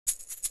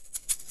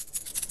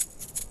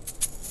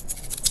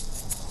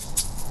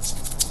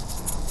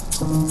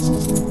Hi,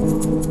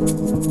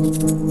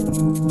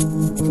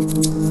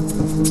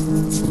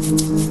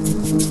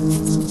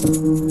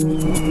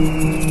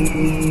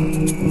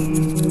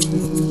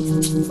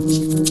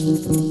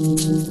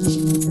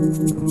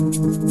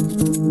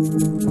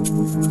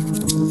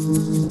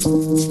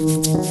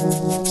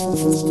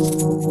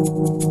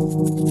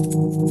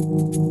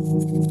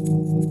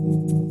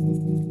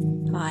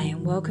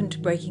 and welcome to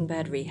Breaking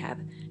Bad Rehab,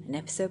 an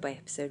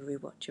episode-by-episode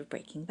rewatch of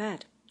Breaking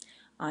Bad.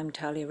 I'm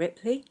Talia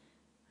Ripley,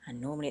 and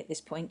normally at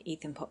this point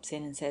Ethan pops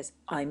in and says,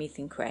 I'm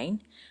Ethan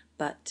Crane,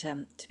 but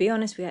to be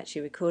honest, we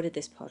actually recorded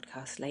this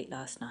podcast late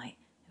last night.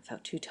 I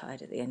felt too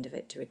tired at the end of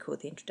it to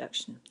record the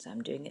introduction, so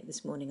I'm doing it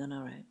this morning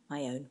on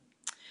my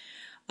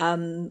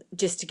own.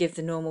 Just to give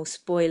the normal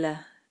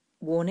spoiler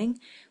warning,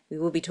 we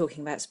will be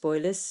talking about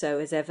spoilers, so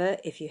as ever,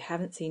 if you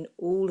haven't seen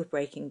all of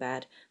Breaking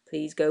Bad,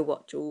 please go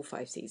watch all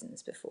 5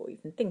 seasons before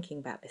even thinking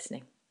about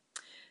listening.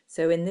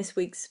 So in this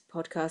week's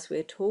podcast,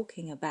 we're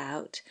talking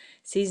about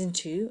Season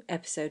 2,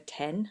 Episode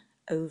 10,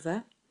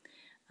 Over,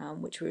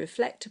 which will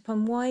reflect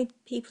upon why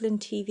people in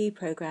TV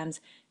programmes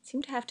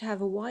seem to have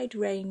a wide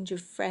range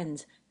of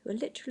friends who are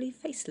literally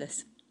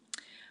faceless.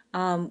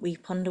 We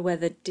ponder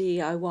whether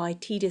DIY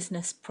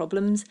tediousness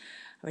problems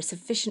are a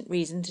sufficient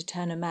reason to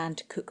turn a man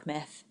to cook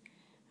meth,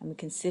 and we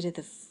consider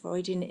the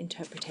Freudian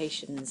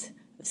interpretations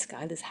of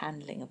Skylar's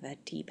handling of her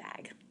tea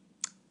bag.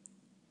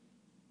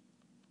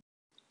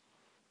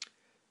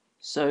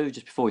 So,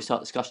 just before we start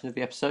discussion of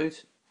the episode,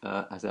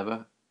 as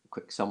ever, a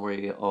quick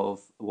summary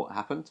of what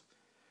happened.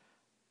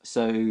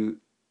 So,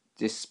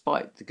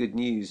 despite the good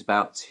news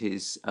about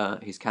his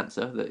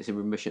cancer, that it's in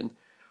remission,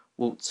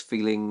 Walt's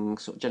feeling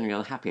sort of genuinely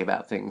unhappy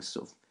about things,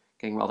 sort of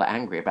getting rather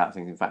angry about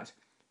things, in fact.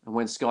 And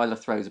when Skylar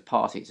throws a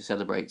party to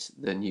celebrate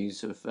the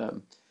news of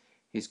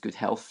his good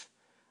health,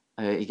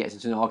 he gets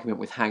into an argument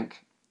with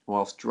Hank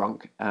whilst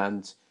drunk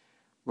and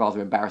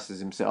rather embarrasses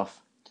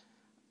himself.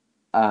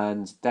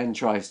 And then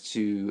tries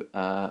to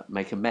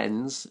make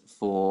amends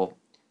for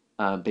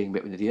being a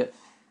bit of an idiot,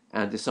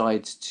 and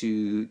decides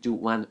to do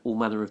all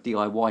manner of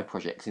DIY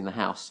projects in the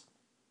house,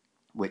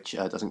 which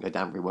doesn't go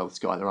down very well with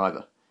Skylar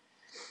either.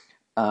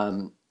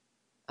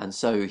 And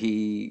so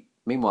he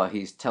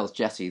tells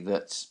Jesse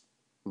that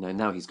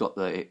now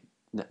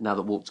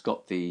that Walt's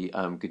got the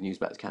good news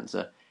about his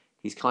cancer,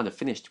 he's kind of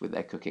finished with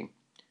their cooking,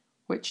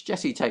 which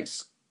Jesse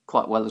takes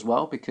quite well as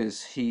well,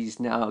 because he's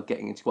now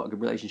getting into quite a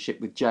good relationship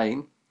with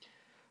Jane.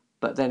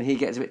 But then he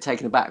gets a bit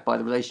taken aback by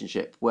the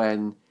relationship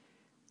when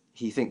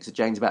he thinks that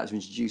Jane's about to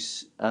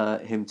introduce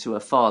him to her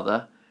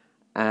father,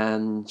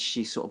 and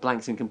she sort of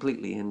blanks him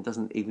completely and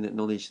doesn't even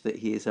acknowledge that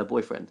he is her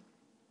boyfriend.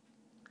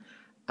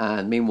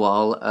 And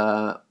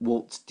meanwhile,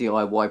 Walt's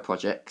DIY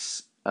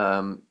projects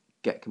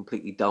get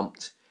completely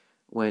dumped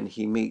when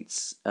he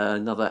meets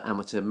another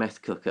amateur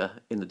meth cooker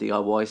in the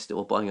DIY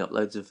store buying up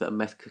loads of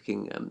meth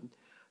cooking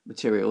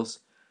materials.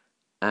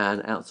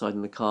 And outside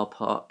in the car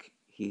park,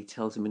 he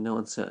tells him in no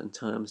uncertain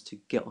terms to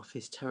get off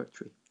his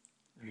territory.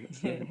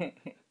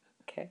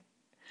 Okay.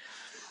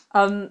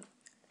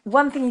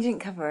 One thing you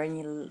didn't cover in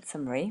your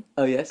summary.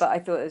 Oh yes. But I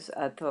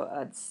thought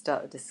I'd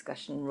start a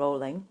discussion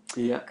rolling.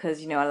 Yeah.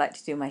 Because I like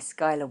to do my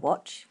Skylar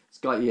watch.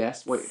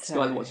 Yes. Wait,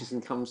 Skylar watches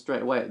can come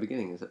straight away at the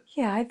beginning, is it?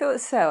 Yeah, I thought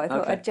so. I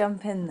thought Okay. I'd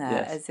jump in there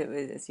Yes.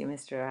 as you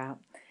missed her out,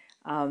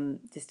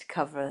 just to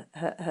cover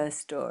her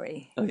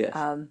story. Oh yes.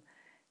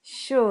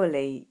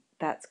 Surely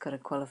that's got to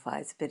qualify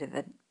as a bit of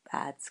a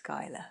bad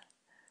Skylar.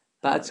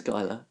 Bad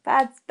Skylar.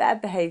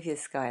 Bad behaviour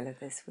Skylar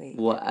this week.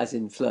 What, as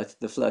in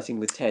the flirting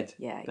with Ted?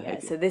 Yeah, behaviour.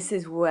 yeah. So this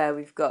is where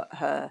we've got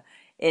her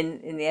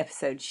in the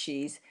episode.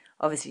 She's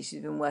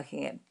been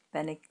working at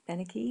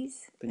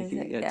Benike's.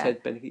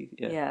 Ted Beneke.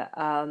 Yeah.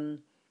 Yeah.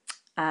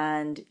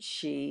 And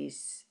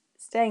she's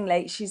staying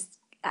late. She's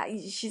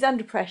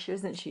under pressure,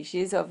 isn't she? She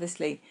is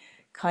obviously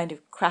kind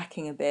of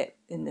cracking a bit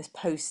in this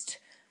post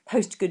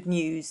good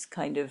news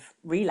kind of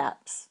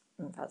relapse.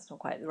 That's not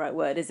quite the right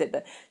word, is it?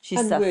 But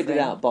she's suffering. Weirded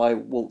out by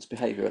Walt's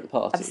behaviour at the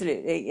party.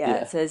 Absolutely,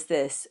 yeah. So there's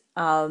this.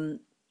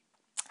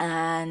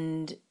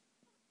 And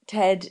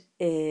Ted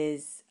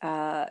is,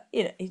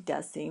 he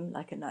does seem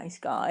like a nice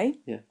guy,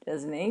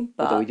 doesn't he?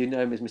 But although we do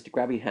know him as Mr.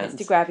 Grabby Hands.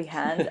 Mr. Grabby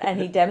Hands,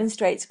 and he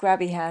demonstrates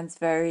Grabby Hands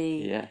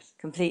very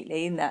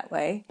completely in that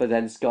way. But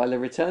then Skylar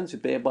returns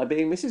by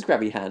being Mrs.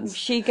 Grabby Hands.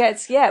 She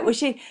gets,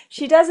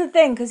 she does a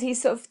thing, because he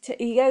sort of,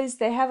 he goes,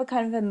 they have a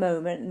kind of a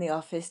moment in the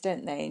office,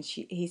 don't they? And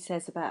he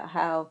says about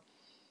how,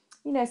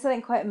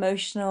 something quite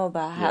emotional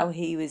about how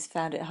he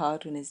found it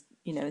hard when his,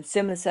 in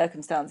similar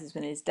circumstances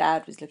when his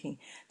dad was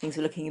things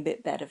were looking a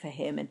bit better for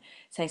him, and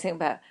saying something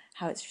about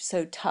how it's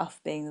so tough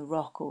being the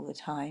rock all the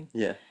time.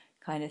 Yeah.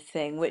 Kind of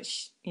thing,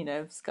 which,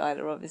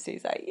 Skylar obviously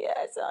is like,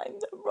 yes, I'm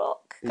the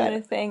rock kind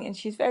of thing. And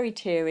she's very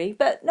teary,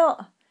 but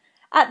not,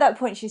 at that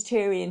point she's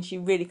teary and she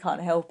really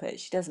can't help it.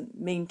 She doesn't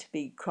mean to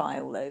be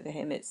crying all over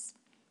him. It's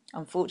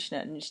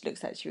unfortunate, and she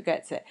looks like she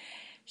regrets it.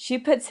 She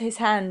puts his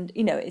hand,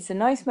 it's a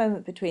nice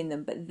moment between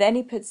them, but then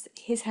he puts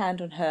his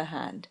hand on her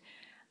hand,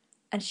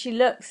 and she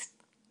looks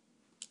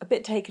a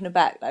bit taken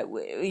aback, like,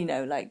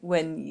 like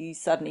when you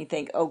suddenly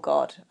think, oh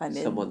God, I'm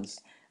in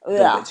a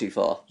little bit too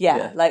far.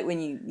 Yeah, like when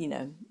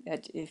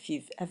if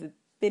you've ever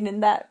been in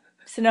that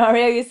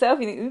scenario yourself,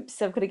 you think,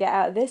 oops, I've got to get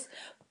out of this.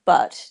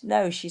 But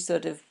no, she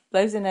sort of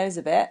blows her nose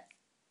a bit,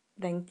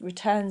 then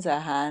returns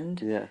her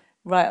hand Yeah.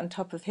 right on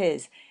top of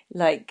his,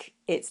 like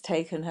it's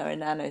taken her a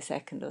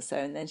nanosecond or so,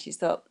 and then she's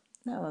thought,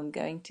 no, I'm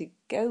going to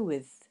go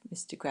with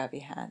Mr.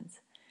 Grabby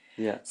Hands.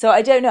 Yeah. So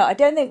I don't know. I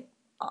don't think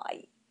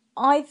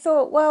I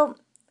thought, well,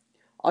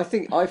 I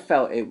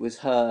felt it was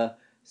her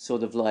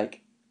sort of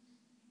like,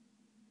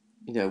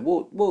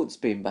 Walt's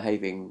been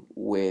behaving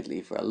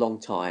weirdly for a long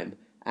time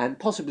and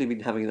possibly been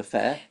having an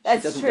affair.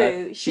 That's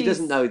true. She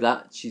doesn't know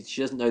that. She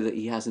doesn't know that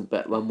he hasn't.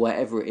 But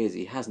wherever it is,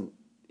 he hasn't.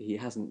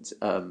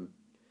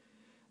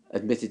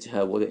 Admitted to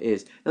her what it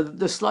is. Now,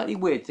 the slightly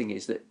weird thing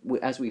is that,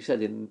 as we've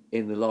said in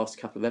the last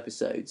couple of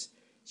episodes,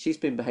 she's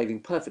been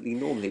behaving perfectly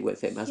normally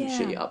with him, hasn't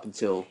she? Up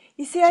until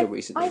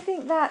recently. I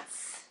think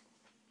that's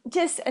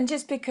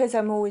just because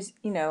I'm always,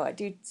 I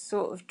do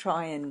sort of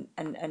try and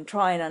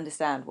try and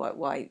understand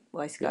why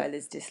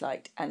Skylar's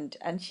disliked, and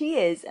she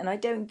is, and I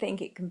don't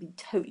think it can be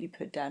totally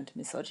put down to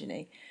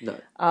misogyny.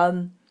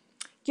 No.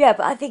 Yeah,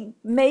 but I think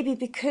maybe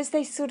because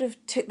they sort of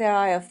took their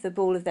eye off the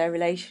ball of their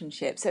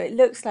relationship, so it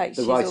looks like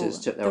the writers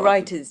took their the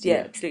writers,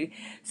 yeah, absolutely.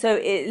 So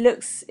it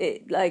looks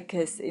like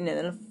as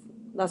the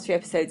last few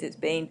episodes, it's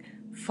been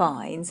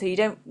fine. So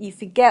you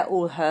forget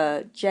all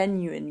her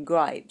genuine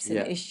gripes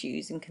and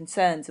issues and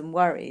concerns and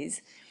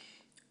worries,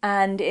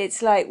 and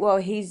it's like, well,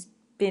 he's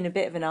been a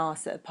bit of an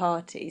arse at a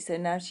party, so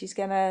now she's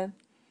gonna,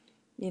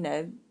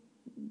 do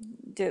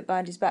it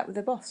behind his back with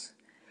her boss.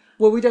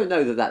 Well, we don't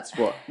know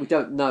we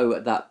don't know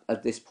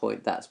at this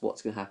point that's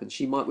what's going to happen.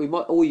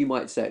 All you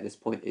might say at this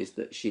point is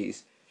that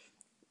she's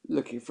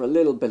looking for a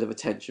little bit of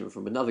attention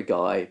from another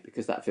guy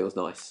because that feels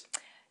nice.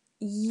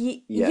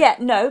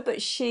 No, but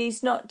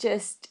she's not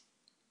just.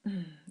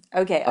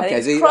 Okay, I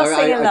think so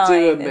crossing a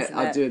line.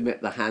 I do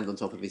admit the hand on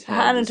top of his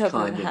hand is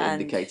kind of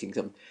indicating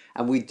something,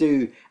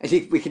 and I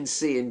think we can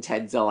see in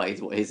Ted's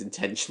eyes what his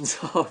intentions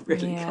are.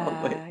 Really,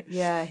 can't we?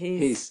 Yeah,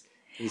 he's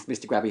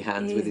Mr. Grabby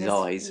Hands with his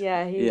eyes.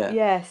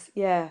 Yes.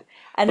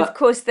 And of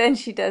course, then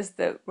she does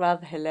the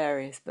rather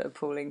hilarious but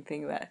appalling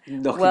thing that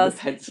knocking the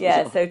pencils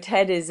off. So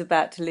Ted is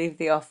about to leave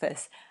the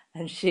office,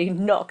 and she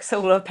knocks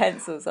all her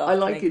pencils off. I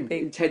like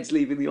in Ted's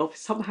leaving the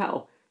office.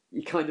 Somehow,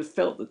 you kind of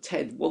felt that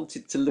Ted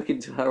wanted to look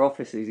into her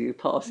office as he was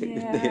passing,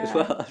 didn't he, as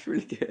well? That's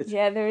really good.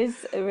 Yeah, there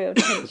is a real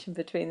tension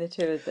between the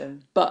two of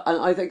them. But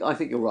I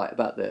think you're right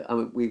about that. I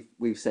mean,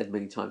 we've said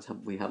many times,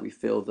 haven't we, how we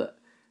feel that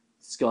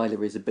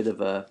Skylar is a bit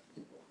of a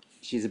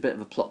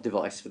plot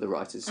device for the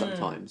writers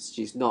sometimes.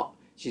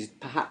 She's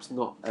perhaps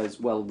not as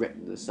well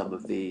written as some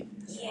of the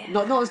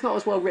not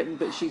as well written,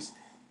 but she's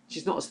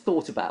not as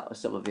thought about as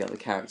some of the other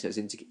characters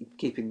into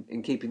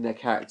keeping their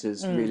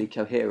characters really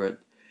coherent.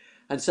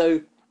 And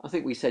so I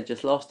think we said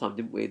just last time,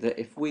 didn't we, that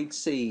if we'd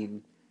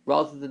seen,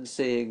 rather than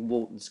seeing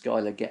Walt and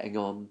Skylar getting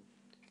on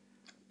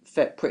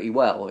pretty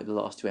well in the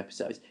last two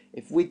episodes,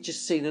 if we'd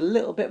just seen a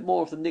little bit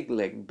more of the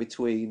niggling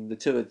between the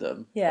two of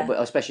them,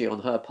 especially on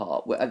her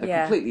part, and a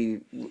completely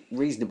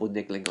reasonable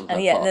niggling on her part.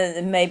 And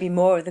then maybe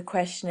more of the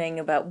questioning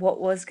about what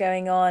was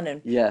going on,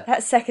 and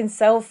that second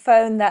cell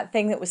phone, that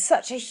thing that was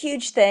such a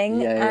huge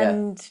thing.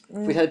 If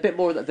we had a bit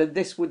more of that, then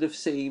this would have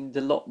seemed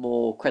a lot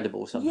more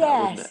credible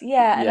somehow, wouldn't it?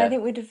 And I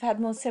think we'd have had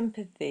more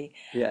sympathy.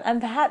 And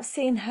perhaps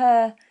seen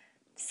her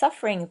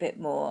suffering a bit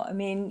more. I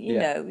mean,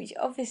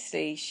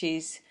 obviously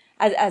she's...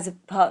 As a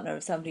partner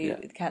of somebody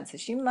with cancer,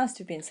 she must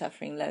have been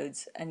suffering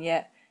loads, and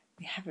yet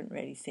we haven't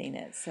really seen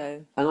it.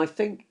 So, and I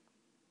think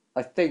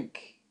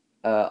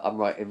I'm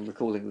right in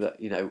recalling that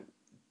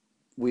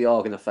we are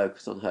going to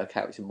focus on her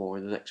character more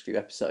in the next few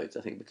episodes.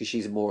 I think because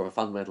she's more of a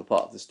fundamental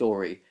part of the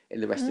story in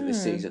the rest of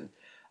this season,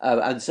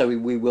 and so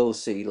we will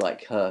see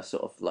like her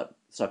sort of like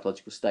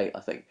psychological state.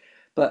 I think.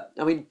 But,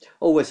 I mean,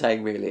 all we're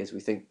saying really is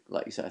we think,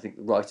 like you said, I think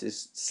the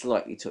writers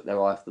slightly took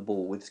their eye off the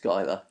ball with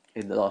Skylar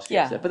in the last few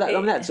episodes. But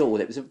that's all.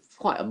 It was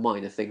quite a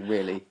minor thing,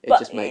 really. It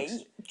just makes...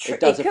 It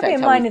could be a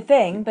minor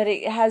thing, but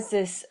it has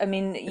this... I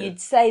mean, you'd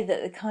say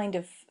that the kind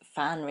of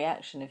fan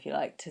reaction, if you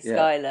like, to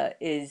Skylar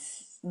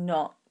is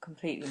not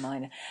completely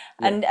minor.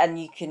 And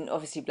you can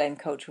obviously blame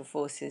cultural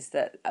forces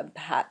that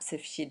perhaps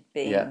if she'd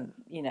been,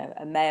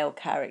 a male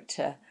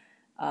character...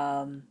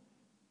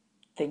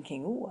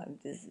 thinking,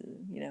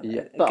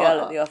 a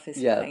girl at the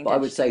office. But I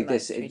would say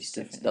this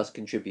instance does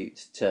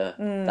contribute to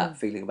that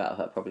feeling about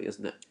her, probably,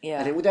 doesn't it? Yeah.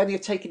 And it would only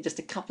have taken just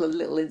a couple of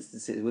little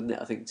instances, wouldn't it?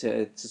 I think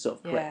to sort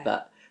of correct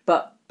that.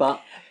 But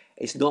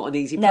it's not an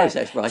easy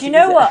process, right? Do you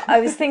know what? I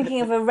was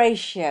thinking of a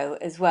ratio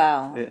as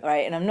well,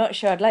 right? And I'm not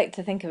sure. I'd like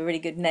to think of a really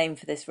good name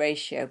for this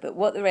ratio. But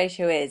what the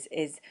ratio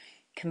is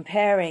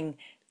comparing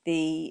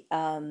the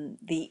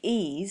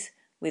ease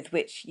with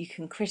which you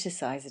can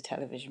criticise a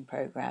television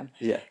programme.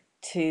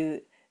 To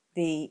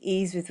the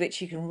ease with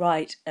which you can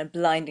write a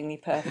blindingly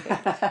perfect.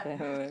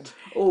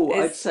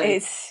 I'd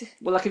say.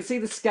 Well, I can see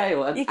the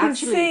scale, and you can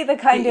see the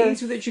kind of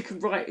ease with which you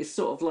can write is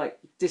sort of like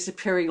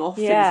disappearing off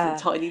Yeah.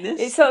 into tininess.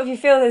 It's sort of, you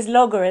feel there's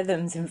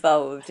logarithms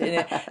involved in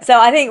it. So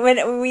I think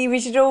when we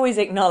should always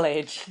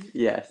acknowledge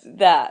Yes.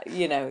 that,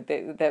 you know,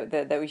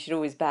 that we should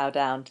always bow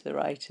down to the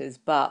writers,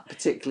 but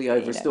Particularly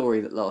over a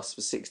story that lasts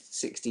for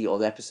 60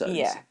 odd episodes.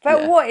 yeah.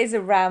 But what is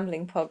a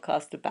rambling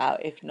podcast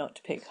about if not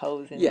to pick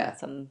holes in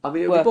some I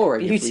mean, it would be work of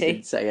boring if we beauty?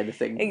 didn't say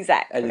anything.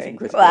 Exactly. Anything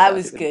critical Well, that about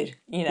was it, wouldn't good.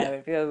 we? You know,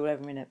 it'd be over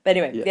every minute. But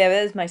anyway, yeah,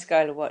 that was my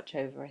Skylar watch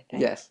over, I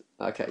think. Yes.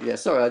 Okay. Yeah.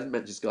 Sorry, I didn't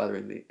mention Skylar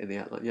in the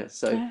outline. Yeah.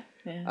 So,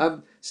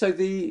 so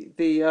the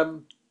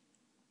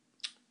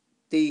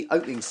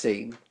opening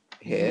scene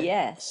here.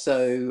 Yes.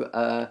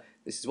 So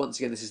this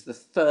is the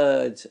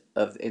third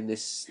in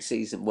this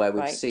season where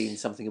we've seen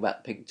something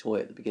about the pink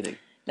toy at the beginning.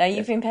 Now,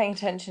 you've been paying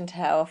attention to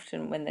how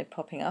often when they're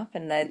popping up,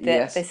 and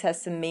this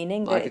has some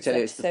meaning. I can tell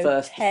you it's the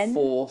first, 10? The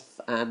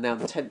fourth, and now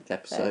the 10th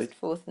episode. First,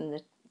 fourth, and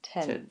the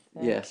 10th.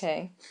 Yes.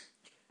 Okay.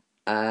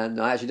 And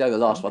I actually know the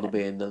last one will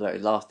be in the very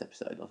last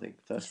episode, I think.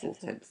 First,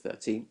 fourth, 10th,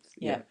 13th.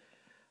 Yeah.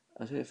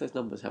 I don't know if those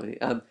numbers have any.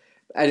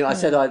 Anyway, I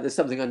said there's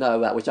something I know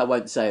about, which I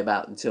won't say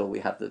about until we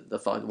have the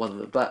final one of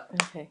them. But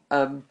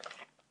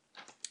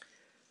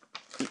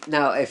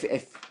now,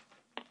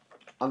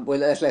 well,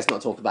 let's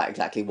not talk about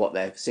exactly what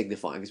they're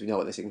signifying, because we know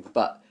what they're signifying.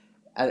 But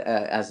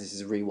as this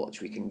is a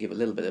rewatch, we can give a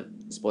little bit of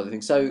spoiler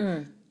thing.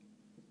 So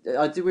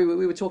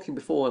we were talking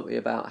before, weren't we,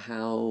 about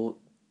how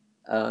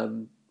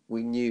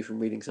we knew from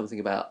reading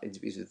something about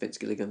interviews with Vince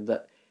Gilligan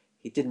that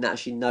he didn't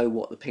actually know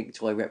what the pink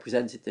toy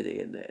represented, did he,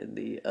 in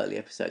the early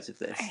episodes of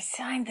this? I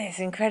find this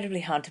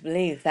incredibly hard to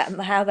believe, that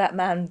how that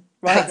man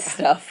writes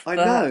stuff. I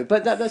know,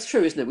 but that's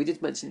true, isn't it? We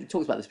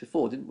talked about this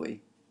before, didn't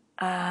we?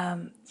 You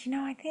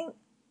know, I think,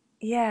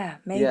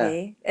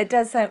 maybe. It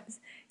does sound,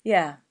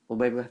 Well,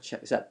 maybe we'll have to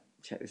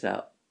check this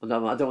out.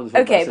 No, I don't want to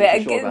talk okay,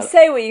 about but sure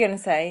say what you're going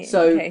to say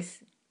in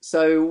case.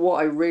 So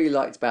what I really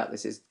liked about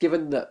this is,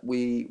 given that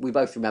we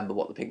both remember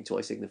what the pink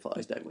toy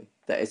signifies, don't we?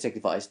 That it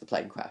signifies the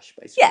plane crash,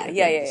 basically.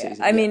 Yeah.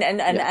 I mean,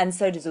 and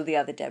so does all the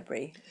other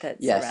debris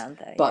that's around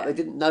there. But they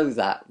didn't know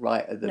that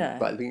right at the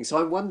beginning.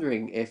 So I'm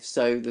wondering if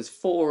there's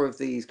 4 of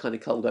these kind of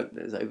cold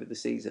openers over the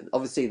season.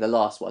 Obviously, the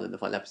last one in the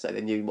final episode,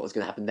 they knew what was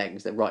going to happen next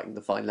because they're writing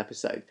the final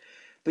episode.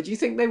 But do you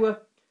think they were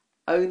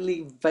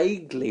only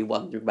vaguely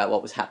wondering about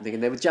what was happening,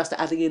 and they were just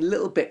adding in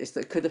little bits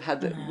that could have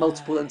had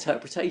multiple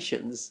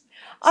interpretations?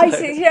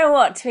 You know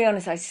what? To be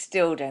honest, I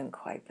still don't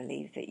quite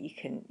believe that you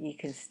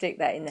can stick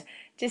that in there.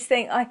 Just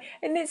think, and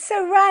it's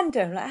so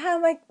random. Like, how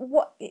am I?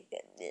 What?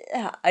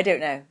 I don't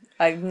know.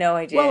 I have no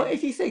idea. Well,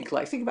 if you think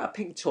about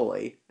pink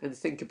toy, and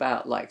think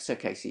about so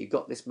you've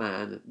got this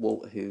man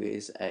Walt who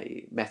is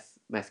a meth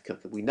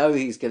cooker. We know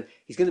he's going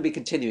to be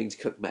continuing to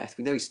cook meth.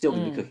 We know he's still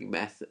going to be cooking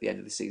meth at the end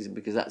of the season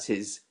because that's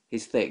his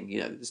thing.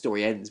 You know, the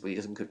story ends when he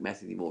doesn't cook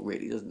meth anymore,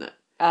 really, doesn't it?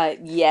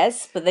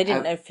 Yes, but they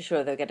didn't know for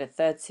sure they'll get a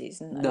third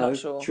season. I'm not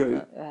sure.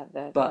 True.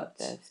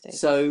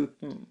 So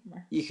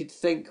you could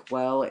think,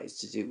 well, it's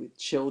to do with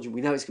children.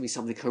 We know it's going to be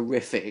something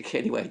horrific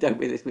anyway, don't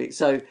we, this week?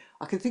 So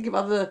I can think of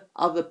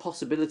other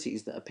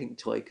possibilities that a pink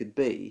toy could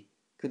be,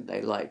 couldn't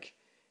they? Like,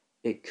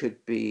 it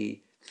could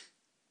be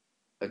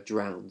a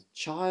drowned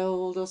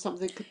child or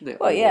something, couldn't it?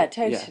 Well, yeah,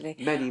 totally.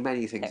 Yeah,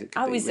 many things it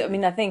could be. Really. I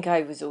mean, I think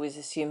I was always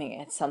assuming it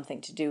had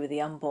something to do with the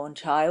unborn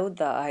child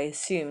that I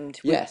assumed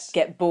would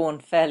get born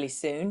fairly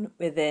soon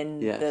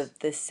within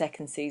the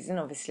second season,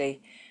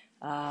 obviously.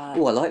 I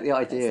like the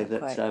idea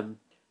that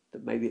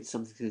maybe it's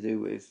something to do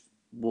with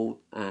Walt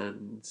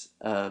and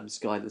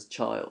Skylar's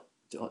daughter.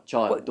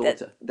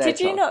 Did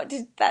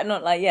that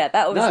not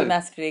that obviously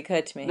massively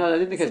occurred to me. No, it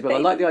didn't occur to me, but I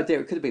like the idea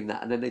it could have been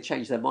that, and then they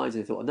changed their minds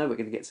and they thought, oh no, we're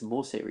going to get some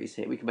more series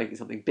here. We can make it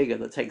something bigger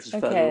that takes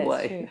us further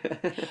away.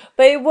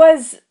 But it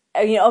was,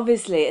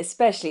 obviously,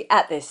 especially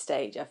at this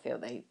stage, I feel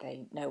they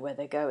know where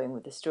they're going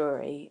with the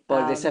story.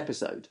 By this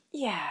episode?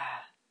 Yeah.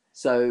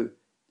 So,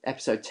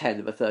 episode 10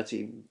 of a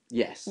 13,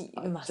 yes.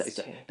 You must say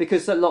so.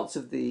 Because lots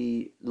of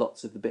the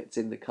bits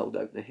in the cold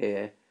opener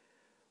here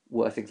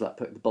were things like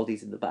putting the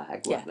bodies in the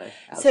bag, weren't they?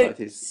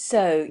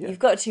 So you've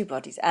got 2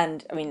 bodies,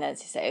 and I mean,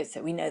 as you say,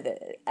 so we know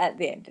that at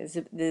the end there's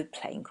the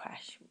plane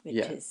crash, which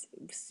is,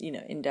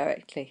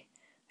 indirectly.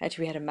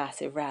 Actually, we had a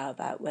massive row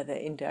about whether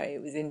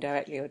it was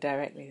indirectly or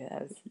directly.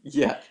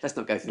 Let's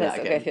not go through that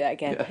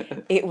again.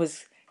 Yeah. It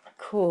was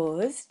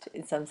caused,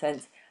 in some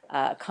sense,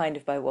 kind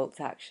of by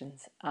Walt's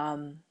actions,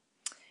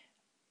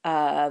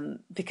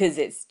 because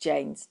it's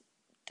Jane's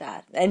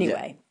dad.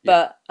 Anyway,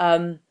 but.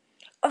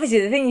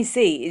 Obviously, the thing you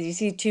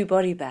see 2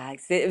 body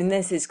bags. And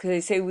this is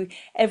because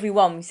every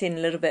one we've seen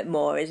a little bit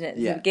more, isn't it?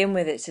 To begin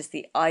with, it's just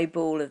the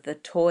eyeball of the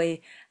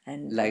toy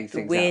and laying the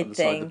things weird out on the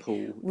thing. side of the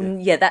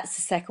pool. That's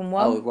the second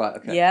one. Oh, right,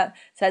 okay. Yeah,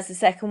 so that's the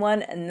second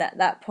one, and at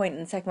that point in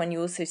the second one,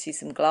 you also see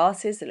some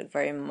glasses that look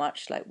very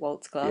much like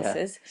Walt's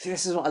glasses. See,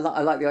 this is what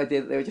I like the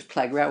idea that they were just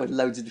playing around with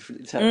loads of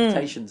different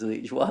interpretations of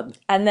each one.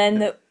 And then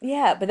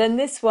but then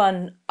this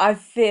one, I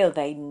feel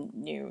they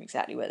knew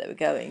exactly where they were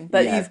going.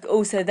 But you've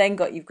also then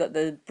got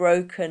the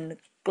broken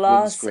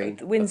glass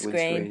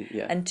windscreen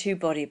and 2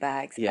 body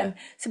bags. And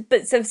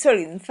so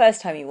sorry, the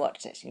first time you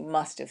watched it, you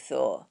must have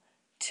thought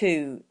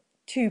two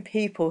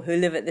people who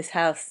live at this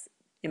house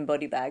in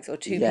body bags, or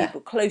two Yeah.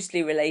 people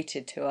closely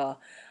related to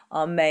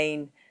our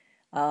main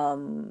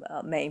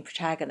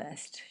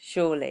protagonist,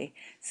 surely.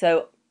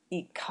 So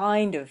you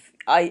kind of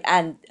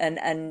and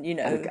you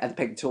know. And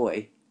pink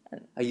toy.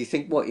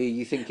 What are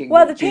you thinking?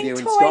 Well, the What, pink Junior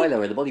and toy,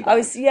 Skylar are the body I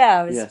was bags? yeah,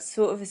 I was Yeah.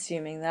 sort of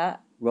assuming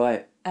that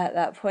Right. at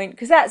that point,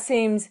 because that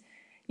seems,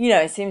 you know,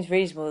 it seems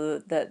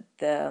reasonable that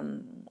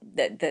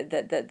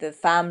the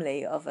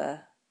family of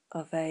A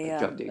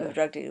drug a dealer.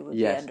 drug dealer would be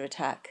Yes. under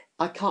attack.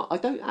 I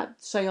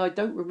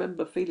don't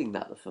remember feeling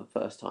that the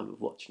first time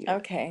of watching it.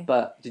 Okay.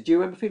 But did you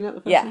remember feeling that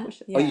the first time Yeah, you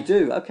watched it? Oh, you yeah,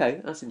 do?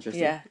 Okay, that's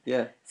interesting. yeah.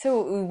 Yeah.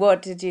 So,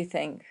 what did you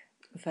think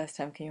the first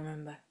time? Can you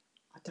remember?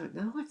 I don't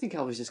know. I think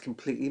I was just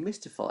completely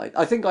mystified.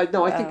 I think I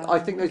no. I thought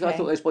Okay.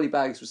 those body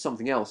bags was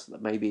something else,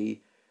 that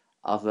maybe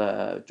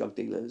other drug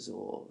dealers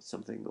or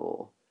something,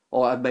 or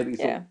I maybe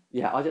thought, Yeah.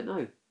 yeah, I don't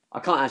know. I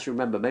can't actually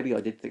remember. Maybe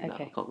I did think that. I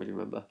Okay. can't really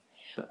remember.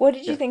 But What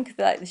did you yeah, think of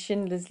like the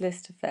Schindler's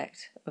List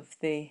effect of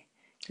the,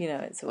 you know,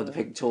 it's or all the of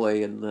pink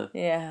toy and the.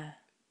 yeah.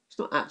 It's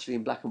not actually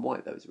in black and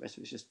white though. The rest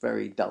of it's just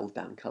very dulled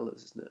down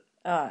colours, isn't it?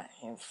 Ah,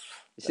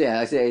 So, yeah,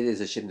 I say it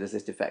is a Schindler's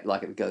List effect,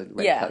 like it would go in the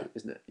red yeah, coat,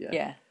 isn't it? Yeah.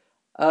 yeah.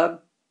 Um,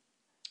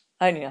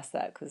 I only asked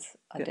that because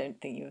I yeah.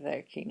 don't think you were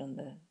very keen on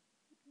the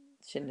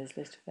Schindler's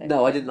List effect.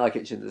 No, I didn't like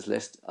it. Schindler's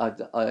List. I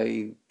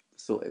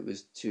thought it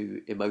was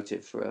too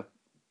emotive for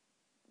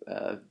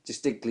a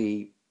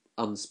distinctly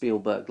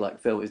un-Spielberg like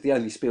film. It was the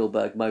only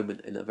Spielberg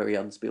moment in a very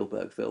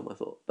un-Spielberg film, I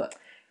thought. But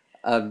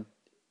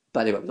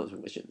anyway, we're not talking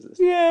about Schindler's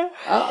List. Yeah.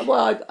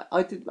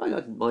 I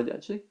didn't mind it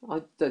actually.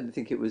 I don't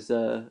think it was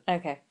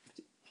Okay.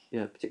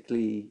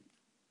 particularly.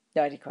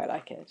 No, I did quite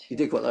like it You actually.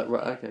 did quite like,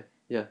 right? Yeah. Okay,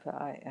 yeah. But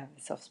I have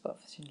a soft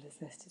spot for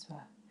Schindler's List as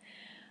well.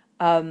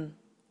 Um.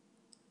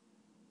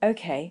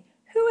 Okay.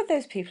 Who were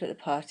those people at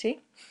the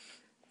party?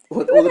 All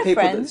Who were the their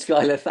people that friends?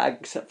 Skylar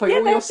thanks for Yeah,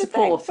 all they your have to thank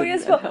support for your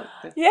and support.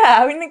 help.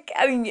 Yeah,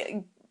 I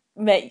mean,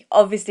 mate,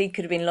 obviously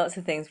could have been lots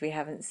of things we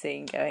haven't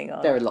seen going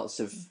on. There are lots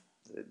of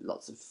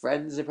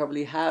friends they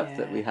probably have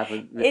that we Yeah,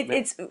 haven't met.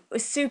 it's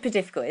super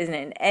difficult, isn't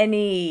it?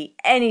 In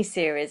any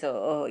series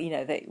or you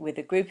know that with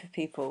a group of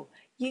people,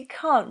 you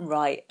can't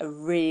write a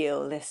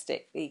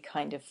realistically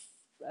kind of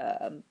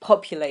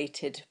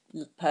populated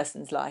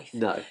person's life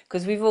No,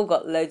 because we've all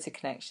got loads of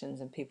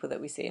connections and people that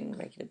we see in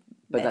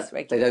but they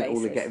regular don't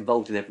all get basis.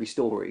 involved in every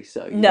story,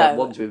 so you don't No,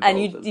 want to and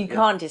involve them. you Yeah,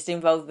 can't just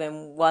involve them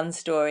in one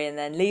story and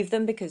then leave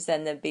them because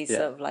then there'd be yeah,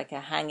 sort of like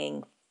a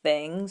hanging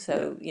thing. yeah,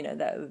 So, you know,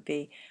 that would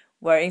be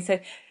worrying. So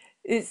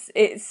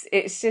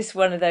it's just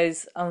one of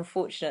those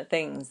unfortunate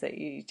things that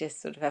you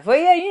just sort of have. Well,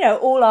 yeah, you know,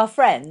 all our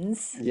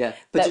friends yeah.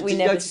 But that did we you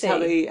never notice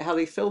see. how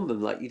they film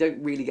them? Like you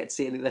don't really get to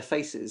see any of their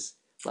faces.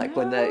 Like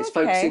when Oh, it's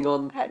focusing okay.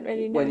 on I hadn't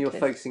really when you're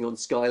noticed. focusing on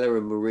Skylar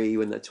and Marie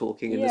when they're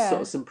talking, and there's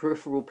sort of Yeah. some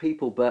peripheral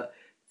people, but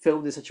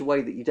filmed in such a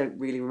way that you don't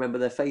really remember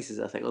their faces.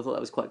 I thought that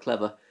was quite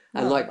clever.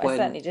 And Oh, like I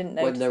certainly didn't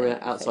when notice any they're of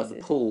the outside the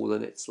faces. pool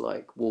and it's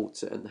like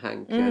Walt and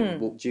Hank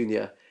and Walt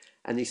Junior.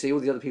 And you see all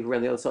the other people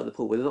around the other side of the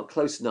pool, but they're not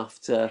close enough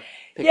to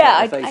pick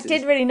Yeah, out their I did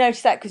faces. really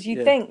notice that because you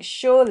Yeah, think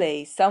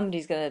surely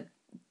somebody's going to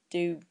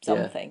do yeah.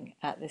 something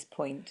at this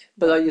point.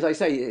 But like I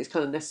say, it's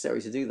kind of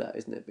necessary to do that,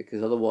 isn't it?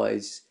 Because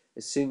otherwise,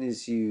 as soon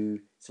as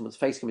someone's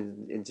face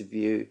comes into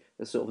view,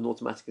 there's sort of an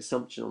automatic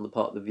assumption on the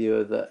part of the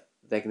viewer that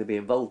they're going to be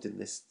involved in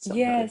this somehow.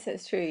 Yes,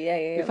 that's true. Yeah,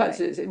 yeah, In you're fact,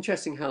 right. it's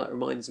interesting how that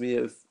reminds me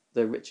of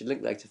the Richard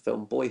Linklater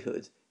film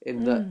Boyhood,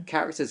 in that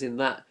characters in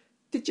that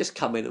did just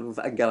come in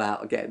and go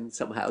out again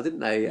somehow, didn't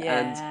they?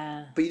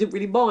 Yeah. But you didn't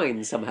really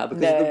mind somehow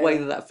because of the way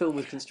No. that film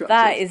was That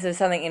constructed. is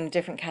something in a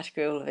different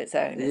category all of its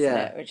own, isn't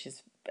Yeah, it? Which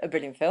is a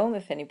brilliant film.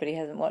 If anybody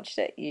hasn't watched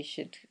it, you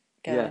should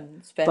go yeah.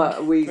 and spend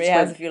But we 3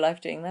 hours spent of your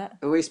life doing that.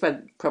 we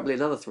spent probably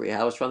another 3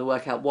 hours trying to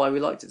work out why we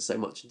liked it so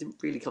much and didn't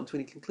really come to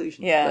any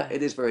conclusions. But Yeah.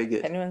 it is very If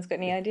good. anyone's got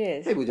any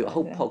ideas. Maybe we'll do a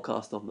whole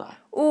podcast on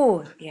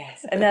Oh,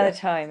 yes, another that.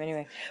 time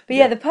anyway. But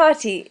yeah, Yeah, the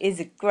party is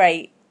a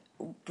great,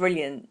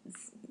 brilliant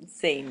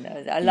scene.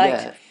 I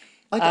liked yeah.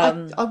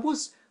 it.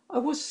 I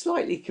was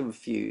slightly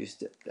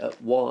confused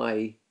at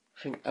why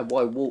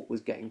Walt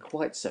was getting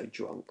quite so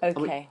drunk.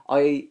 Okay.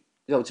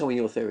 Tell me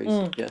your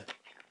theories. Yeah,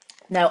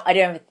 No, I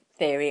don't have a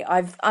theory.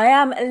 I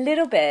am a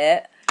little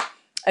bit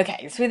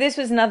okay. So this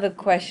was another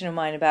question of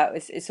mine about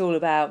it's all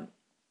about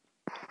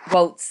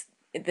Walt's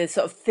the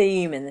sort of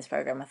theme in this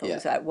program. I thought yeah,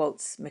 was like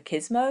Walt's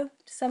machismo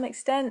to some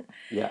extent,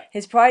 yeah,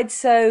 his pride.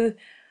 So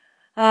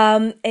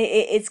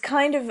it's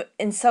kind of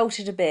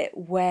insulted a bit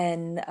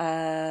when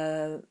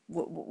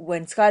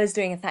when Skylar's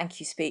doing a thank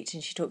you speech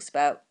and she talks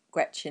about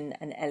Gretchen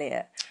and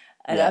Elliot.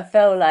 And I yeah.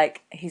 felt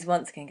like he's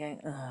once again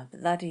going, oh,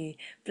 bloody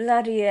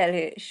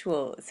Elliot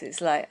Schwartz. It's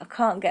like, I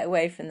can't get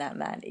away from that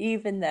man,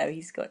 even though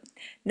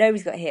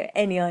nobody's got here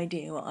any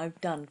idea what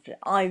I've done.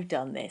 I've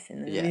done this,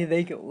 and Yeah.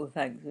 they get all the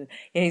thanks.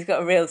 He's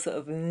got a real sort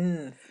of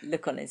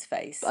look on his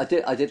face. I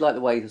did like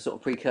the way the sort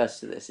of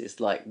precursor to this is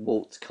like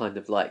Walt's kind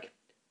of like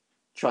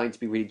trying to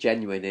be really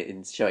genuine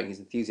in showing his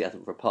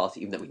enthusiasm for a party,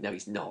 even though we know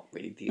he's not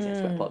really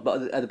enthusiastic about a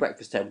party. But at the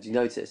breakfast table, do you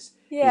notice?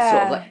 He's sort of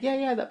Yeah. like,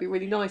 yeah, that'd be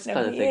really nice, No,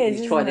 kind of he thing. is, He's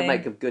isn't trying to he?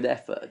 make a good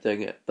effort at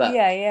doing it,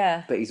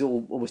 Yeah. but he's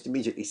almost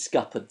immediately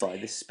scuppered by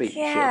this speech, and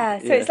Yeah.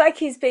 So it's like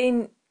he's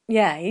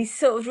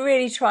sort of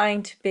really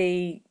trying to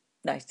be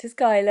nice to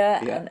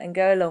Skylar yeah, and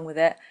go along with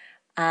it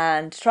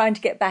and trying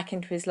to get back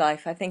into his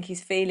life. I think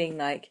he's feeling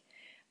like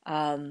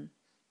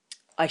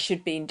I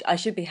should be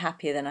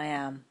happier than I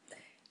am.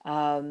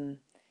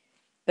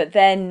 But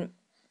then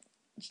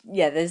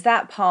yeah, there's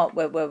that part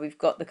where we've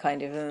got the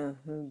kind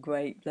of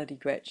great bloody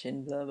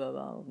Gretchen, blah blah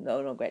blah.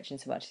 No, not Gretchen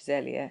so much as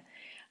earlier.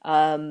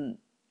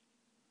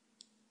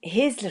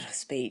 His little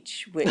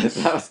speech, that which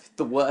was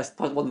the worst,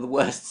 one of the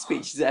worst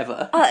speeches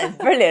ever. oh,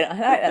 brilliant! I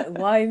like that.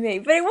 Why me?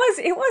 But it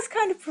was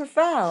kind of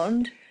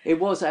profound. It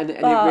was, and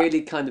it But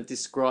really kind of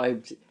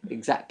described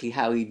exactly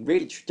how he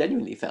really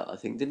genuinely felt, I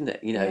think, didn't it?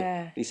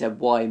 yeah, He said,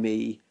 "Why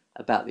me?"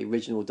 about the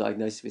original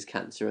diagnosis of his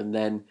cancer, and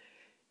then,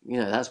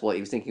 that's what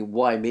he was thinking.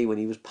 Why me when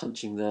he was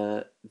punching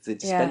the yeah.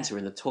 dispenser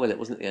in the toilet,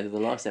 wasn't it, at the end of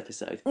the last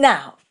episode?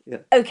 Now, Yeah.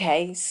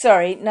 okay,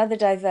 sorry, another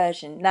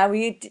diversion. Now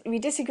we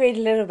disagreed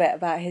a little bit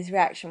about his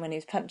reaction when he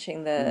was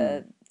punching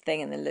the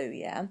thing in the loo.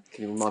 Yeah.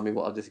 Can you remind me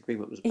what our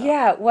disagreement was about?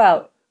 Yeah,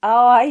 well,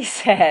 I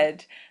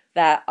said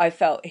that I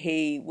felt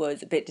he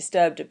was a bit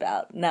disturbed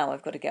about now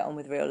I've got to get on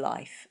with real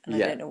life and I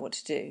Yeah, don't know what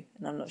to do.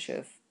 And I'm not sure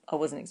if I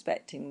wasn't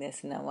expecting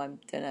this and now I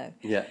don't know.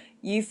 yeah,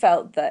 You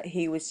felt that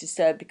he was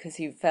disturbed because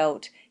he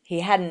felt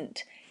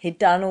he'd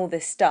done all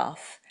this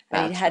stuff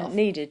and he bad hadn't stuff.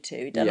 needed to.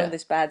 He'd done all Yeah,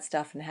 this bad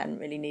stuff and hadn't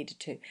really needed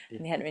to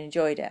and he hadn't really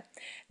enjoyed it.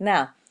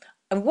 Now,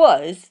 I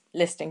was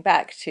listening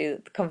back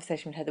to the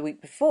conversation we had the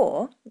week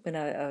before when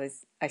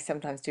I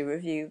sometimes do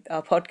review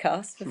our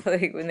podcasts before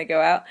when they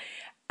go out,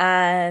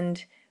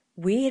 and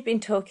we had been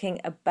talking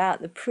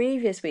about the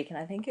previous week, and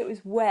I think it was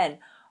when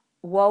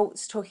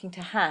Walt's talking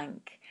to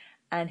Hank,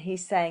 and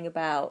he's saying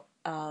about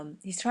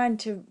he's trying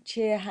to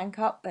cheer Hank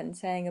up and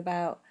saying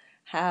about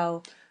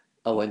how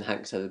Oh, when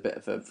Hanks had a bit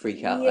of a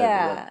freak out over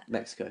yeah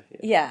Mexico. Yeah,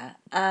 yeah,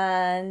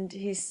 and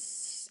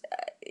he's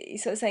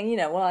sort of saying,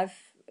 well, I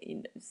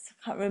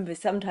can't remember.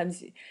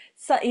 Sometimes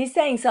he's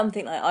saying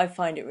something like, "I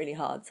find it really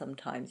hard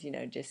sometimes,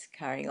 just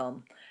carrying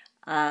on,"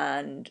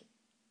 and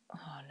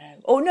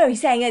oh no,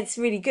 he's saying it's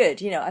really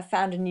good. I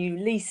found a new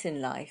lease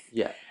in life,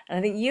 yeah, and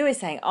I think you were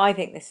saying, I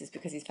think this is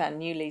because he's found a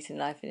new lease in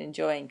life and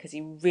enjoying because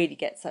he really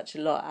gets such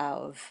a lot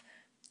out of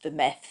the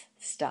meth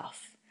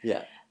stuff.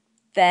 yeah.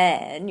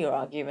 Then your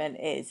argument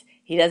is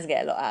he doesn't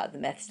get a lot out of the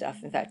meth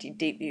stuff. In fact, he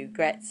deeply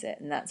regrets it,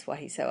 and that's why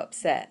he's so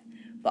upset.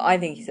 But I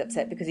think he's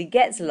upset because he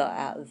gets a lot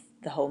out of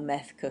the whole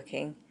meth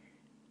cooking.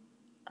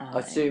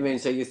 I see what you mean.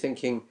 So you're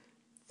thinking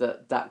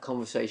that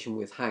conversation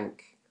with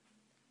Hank,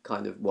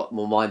 kind of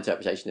my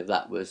interpretation of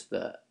that was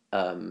that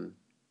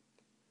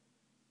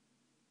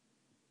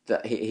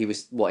he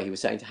was what he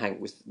was saying to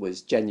Hank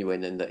was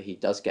genuine and that he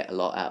does get a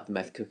lot out of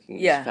meth cooking.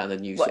 He's Yeah. found a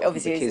new Well, sort of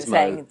obviously he isn't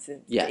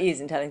machismo. he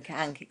isn't telling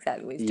Hank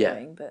exactly what he's Yeah.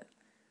 doing, but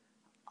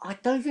I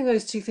don't think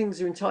those two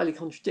things are entirely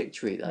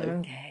contradictory, though.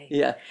 okay.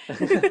 Yeah.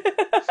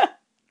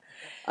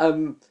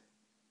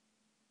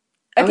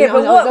 Okay,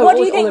 but what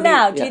do you think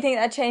now? Yeah. Do you think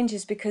that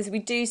changes because we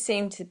do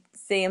seem to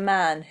see a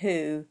man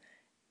who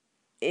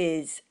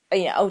is,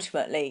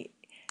 ultimately,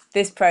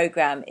 this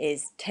program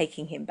is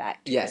taking him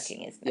back to Yes.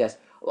 cooking, isn't it? Yes.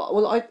 Well,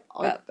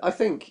 Well, I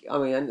think,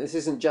 and this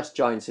isn't just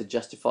trying to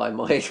justify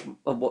my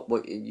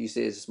what you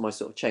see as my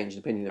sort of change in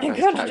opinion of Frank's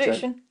character.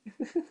 contradiction.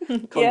 Yeah,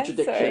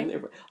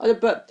 Contradiction. sorry.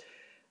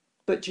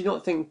 But do you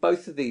not think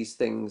both of these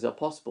things are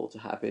possible to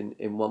have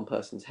in one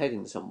person's head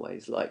in some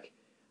ways? Like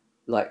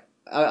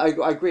I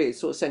agree. It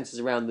sort of centers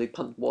around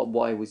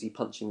why was he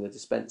punching the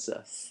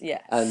dispenser?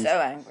 Yeah, And so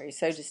angry,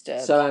 so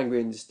disturbed. so angry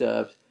and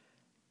disturbed.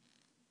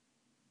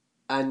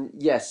 And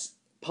yes,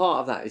 part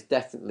of that is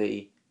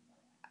definitely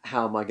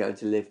how am I going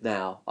to live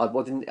now? I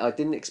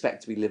didn't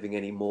expect to be living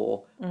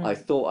anymore. I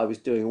thought I was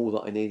doing all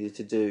that I needed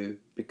to do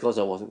because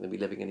I wasn't going to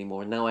be living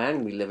anymore, and now I am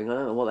going to be living. I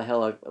don't know what the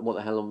hell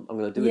I'm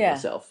going to do with Yeah.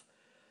 myself.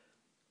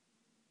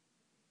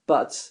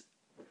 But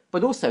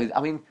also,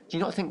 I mean, do you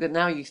not think that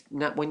now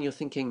when you're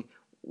thinking,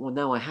 well,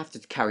 now I have to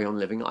carry on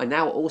living, I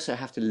now also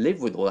have to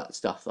live with all that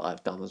stuff that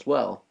I've done as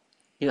well.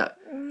 Yeah.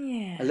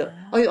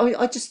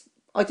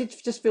 I did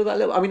just feel that a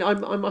little. I mean, I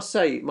must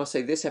say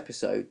this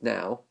episode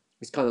now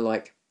is kind of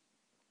like,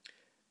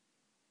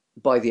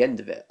 by the end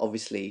of it,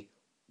 obviously,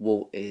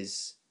 Walt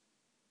is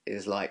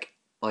like,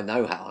 I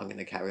know how I'm going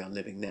to carry on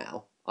living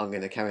now. I'm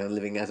going to carry on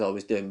living as I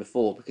was doing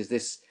before because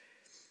this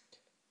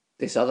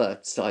other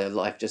style of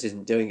life just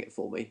isn't doing it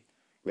for me,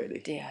 really.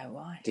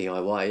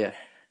 DIY, yeah.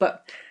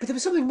 But there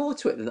was something more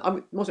to it than I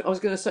was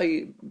going to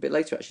say a bit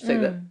later. Actually, say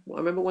that I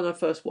remember when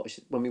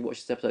we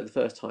watched this episode the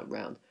first time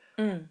round.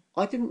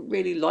 I didn't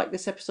really like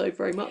this episode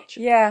very much.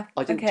 Yeah.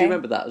 I didn't. Okay. Do you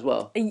remember that as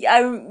well? Yeah.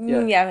 I think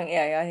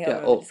I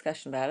remember a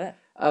discussion about it.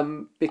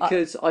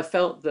 Because I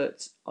felt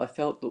that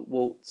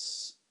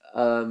Walt's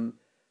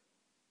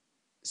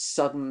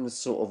sudden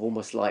sort of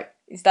almost like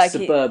It's like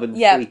suburban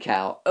yeah. freak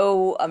out.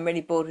 Oh, I'm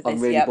really bored with I'm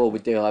this. really Yep. bored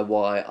with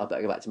DIY. I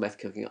better go back to meth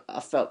cooking. I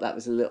felt that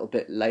was a little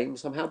bit lame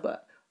somehow,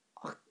 but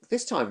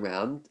this time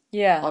round,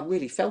 Yeah. I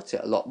really felt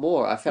it a lot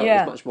more. I felt it was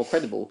Yeah. much more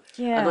credible,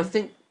 and Yeah.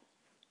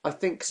 I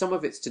think some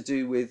of it's to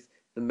do with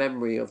the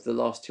memory of the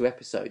last two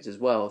episodes as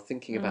well.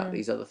 Thinking about Mm.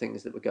 these other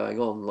things that were going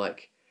on,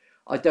 like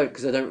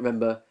because I don't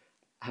remember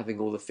having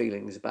all the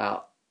feelings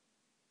about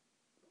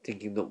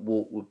thinking that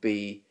Walt would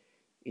be,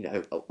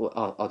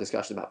 our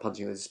discussion about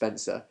punching the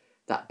dispenser,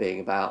 that being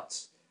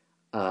about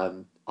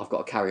I've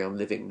got to carry on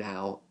living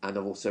now, and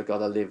I've also got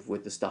to live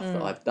with the stuff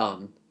that Mm. I've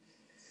done.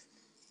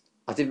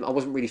 I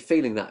wasn't really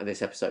feeling that in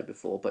this episode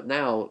before, but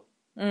now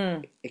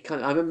Mm. it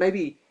kind of. I mean,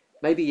 maybe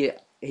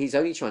he's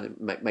only trying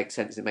to make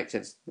sense. It makes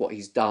sense what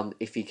he's done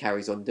if he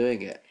carries on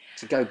doing it.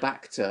 To go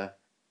back to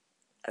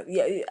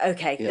Yeah,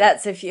 okay, yeah.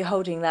 that's if you're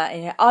holding that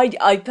in.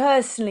 I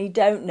personally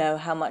don't know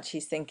how much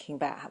he's thinking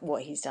about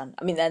what he's done.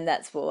 I mean, then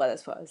that's what I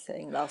was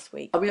saying last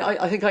week. I mean,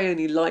 But I think I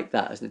only like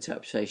that as an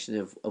interpretation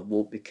of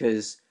Walt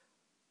because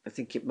I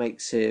think it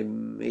makes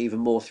him even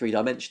more three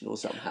dimensional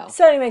somehow.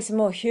 certainly makes him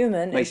more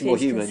human Makes if him more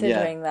he's human, yeah,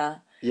 considering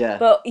that. yeah.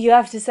 But you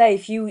have to say,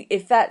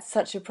 if that's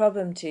such a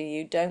problem to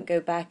you, don't go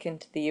back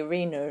into the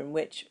arena in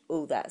which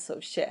all that sort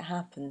of shit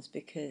happens,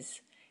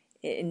 because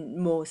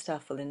more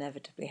stuff will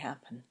inevitably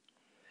happen.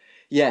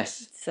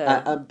 Yes, So,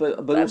 but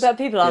also, but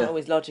people aren't yeah.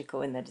 always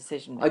logical in their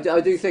decision I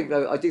making. do think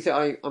though.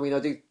 I mean, I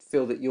do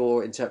feel that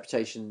your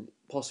interpretation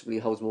possibly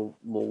holds more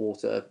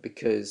water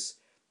because,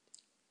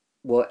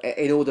 well,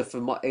 in order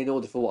for what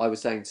I was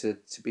saying to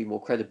be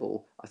more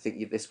credible, I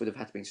think this would have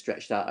had to been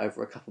stretched out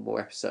over a couple more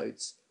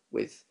episodes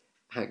with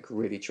Hank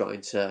really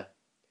trying to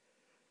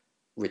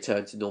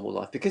return to normal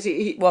life because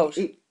Walsh.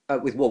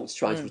 with Waltz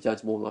trying to Mm. return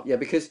to normal life. Yeah,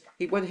 because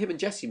when him and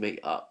Jesse meet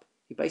up,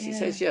 he basically Yeah.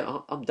 says, "Yeah,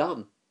 I'm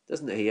done,"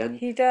 doesn't he?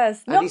 He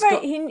does. And Not he's very.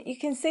 got. You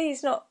can see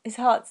he's not. His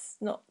heart's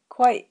not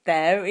quite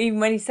there. Even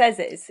when he says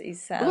it, he Well,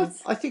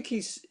 sounds. I think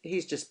he's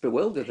just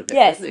bewildered a bit,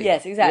 Yes, isn't he?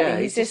 yes, exactly. Yeah,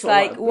 He's he's just just sort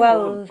of like, like, "Oh,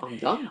 well, I'm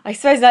done." I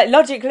suppose, like,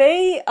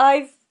 logically,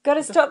 I've got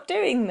to stop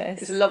doing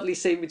It's a this. lovely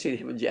scene between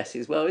him and Jesse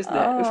as well, isn't it?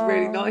 It was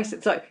really nice. Oh,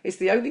 It's like it's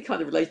the only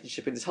kind of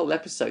relationship in this whole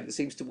episode that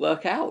seems to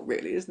work out,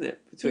 really, isn't it?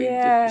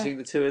 yeah. Between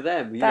the two of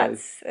them,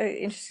 That's an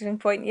interesting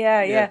point.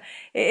 Yeah, Yeah.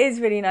 yeah. It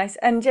is really nice.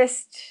 And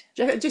just,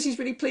 Jesse's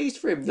really pleased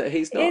for him that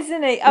he's not.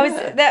 isn't it?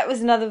 Yeah, That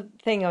was another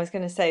thing I was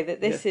going to say,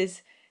 that yeah,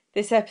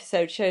 this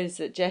episode shows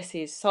that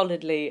Jesse is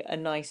solidly a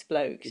nice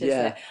bloke, doesn't it?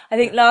 yeah, I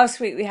think last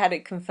week we had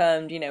it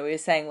confirmed, we were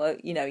saying, well,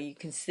 you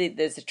can see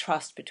there's a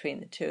trust between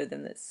the two of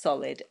them that's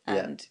solid yeah,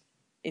 and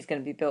is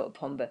going to be built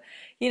upon. But,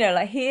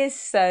 like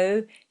he's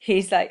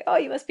like, oh,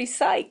 you must be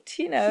psyched,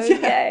 yeah.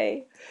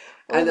 yay.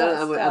 All that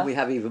And we stuff.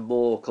 have even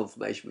more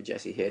confirmation with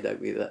Jesse here, don't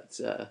we?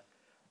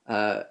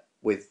 That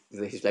with his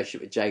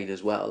relationship with Jane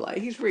as well. Like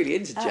he's really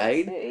into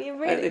Jane,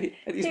 Absolutely.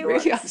 and he's He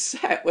really wants,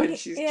 upset when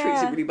she treats him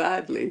yeah. really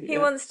badly. He Yeah,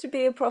 wants to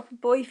be a proper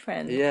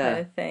boyfriend kind yeah,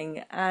 of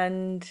thing,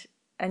 and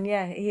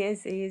yeah,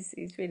 he's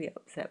really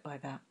upset by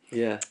that.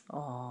 yeah.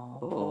 Oh,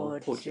 Oh, poor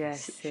poor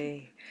Jesse.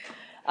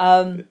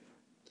 Jesse.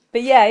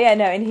 But yeah,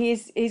 no, and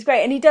he's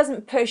great, and he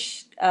doesn't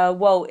push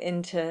Walt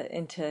into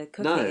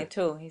cooking No, at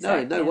all. He's no,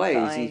 like, no yeah, way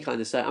is he fine,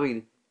 kind of saying. I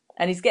mean,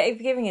 and he's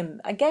giving him.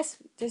 I guess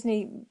doesn't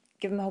he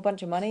give him a whole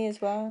bunch of money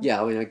as well?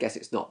 yeah, I mean, I guess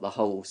it's not the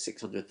whole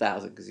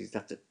 600,000 because he'd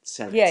have to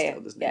sell it Yeah, yeah,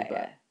 still, doesn't he? yeah,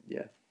 But yeah,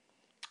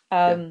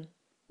 yeah. yeah.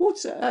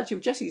 What's actually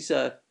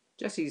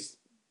Jesse's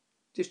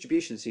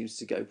distribution seems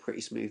to go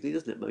pretty smoothly,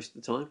 doesn't it? Most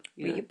of the time,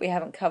 We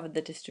haven't covered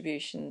the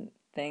distribution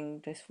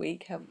thing this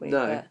week, have we?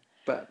 No,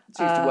 but it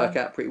seems to work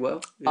out pretty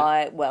well.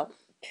 Yeah.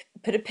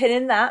 Put a pin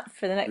in that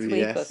for the next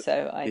week or Yes.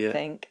 so, I Yeah.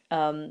 think,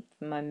 from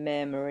my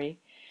memory.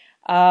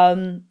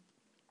 Um,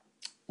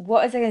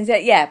 what was I going to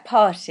say? Yeah,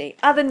 party.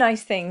 Other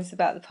nice things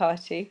about the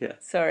party. Yeah.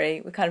 Sorry,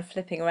 we're kind of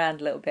flipping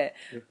around a little bit,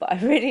 Yeah. but I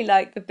really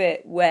like the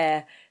bit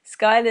where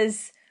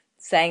Skylar's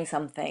saying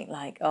something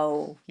like,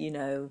 "Oh,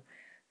 I'm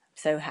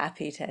so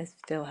happy to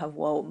still have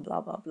Walt and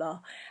blah blah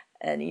blah,"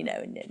 and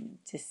and then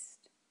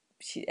just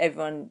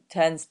everyone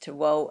turns to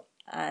Walt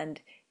and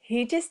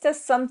he just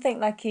does something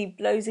like he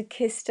blows a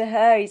kiss to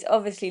her. He's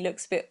obviously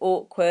looks a bit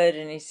awkward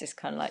and he's just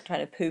kind of like trying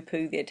to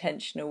poo-poo the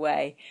attention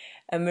away.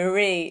 And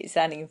Marie is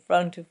standing in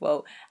front of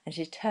Walt and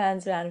she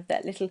turns around with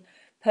that little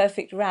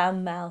perfect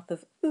round mouth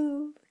of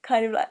ooh,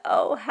 kind of like,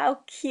 oh, how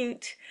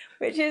cute,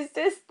 which is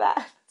just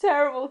that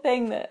terrible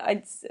thing that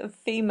it's a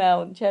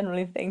female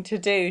generally thing to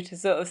do, to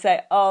sort of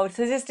say, oh,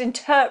 to just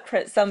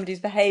interpret somebody's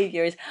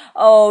behaviour as,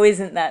 oh,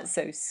 isn't that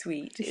so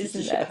sweet,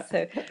 isn't Yeah. that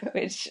so,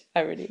 which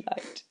I really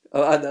liked.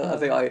 Oh, and I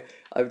think I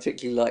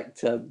particularly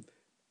liked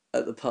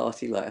at the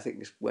party, like I think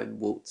it's when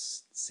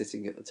Walt's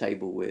sitting at the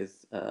table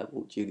with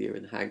Walt Junior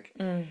and Hank.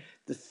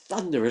 The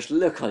thunderous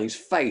look on his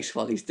face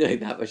while he's doing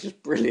that was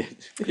just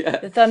brilliant. Yeah,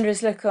 The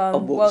thunderous look on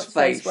on Walt's Walt's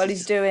face face while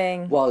he's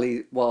doing.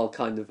 while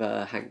kind of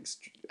Hank's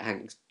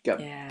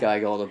Yeah.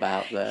 going on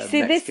about the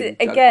See, Mexican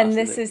drug again, bust,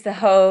 this isn't is the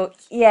whole,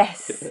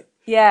 yes,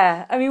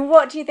 yeah. I mean,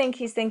 what do you think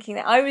he's thinking?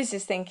 I was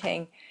just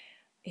thinking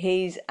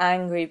he's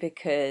angry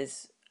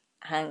because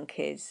Hank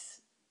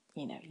is,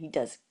 he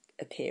does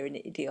appear an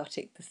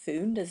idiotic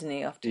buffoon, doesn't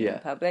he, often Yeah. in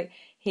public?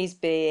 He's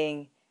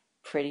being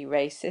pretty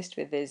racist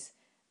with his,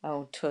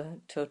 oh,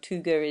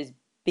 Tortuga is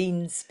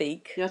bean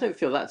speak. Yeah, I don't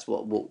feel that's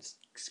what Walt's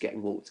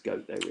getting Walt's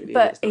goat though, really, is it?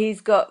 But It's not.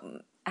 he's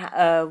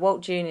got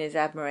Walt Jr.'s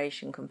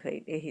admiration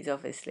completely. He's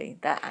obviously,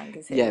 that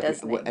angers him, Yeah,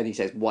 doesn't he? and he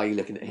says, "Why are you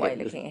looking at him?" Why are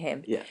you looking at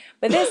him? Yeah.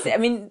 But this, I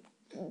mean,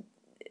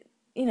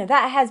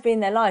 that has been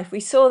their life. We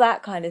saw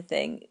that kind of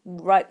thing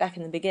right back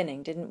in the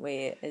beginning, didn't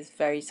we? As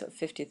very sort of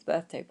 50th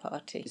birthday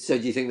party. So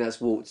do you think that's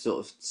Walt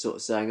sort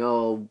of saying,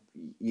 "Oh,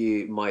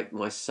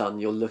 my son,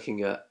 you're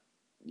looking at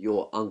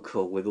your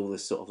uncle with all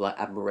this sort of like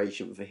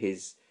admiration for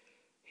his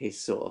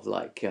sort of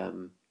like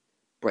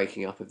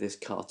breaking up of this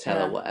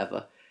cartel or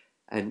whatever,"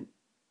 and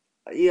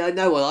yeah, I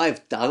know what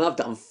I've done. I've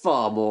done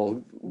far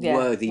more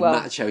worthy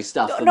macho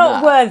stuff than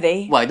not that.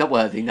 worthy. Well, not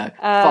worthy, no.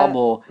 Far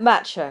more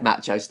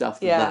macho stuff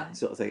than that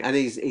sort of thing. And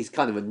he's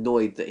kind of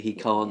annoyed that he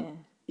can't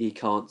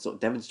sort of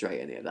demonstrate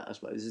any of that, I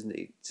suppose, isn't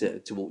he?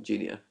 To Walt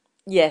Junior.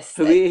 Yes,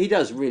 Who he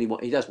does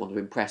want to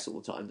impress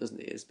all the time, doesn't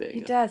he? As being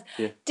he does.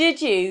 Yeah.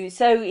 Did you?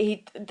 So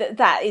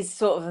that is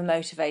sort of a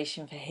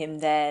motivation for him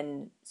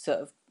then, sort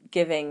of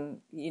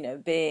giving,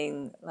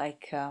 being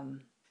like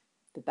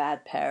the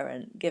bad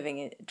parent,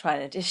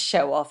 trying to just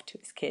show off to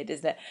his kid,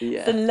 isn't it? Yeah.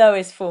 It's the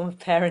lowest form of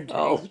parenting.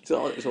 Oh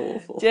God, it's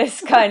awful.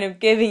 Just kind of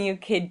giving your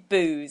kid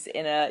booze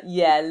in a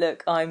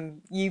look,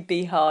 you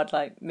be hard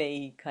like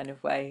me kind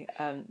of way,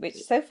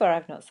 which so far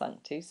I've not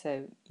sunk to.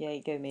 So you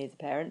go me as a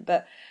parent,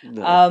 but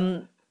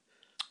no.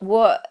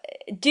 What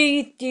do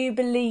you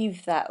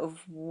believe that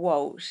of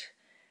Walt?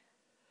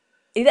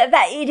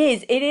 That it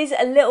is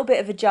a little bit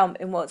of a jump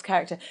in Walt's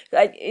character.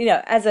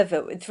 As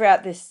I've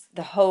throughout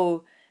the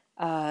whole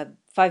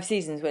 5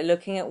 seasons, we're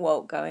looking at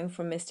Walt going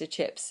from Mr.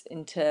 Chips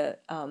into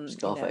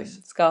Scarface.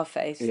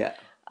 Scarface. Yeah.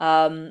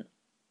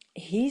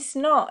 He's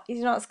not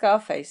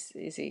Scarface,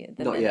 is he? At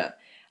the Not minute? yet.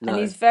 No.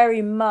 And he's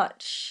very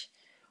much.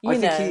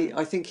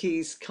 I think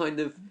he's kind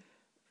of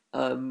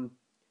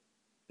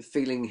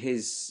feeling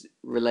his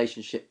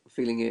relationship,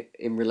 feeling it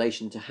in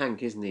relation to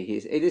Hank, isn't he?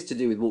 It is to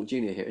do with Walt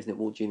Junior here, isn't it?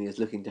 Walt Junior is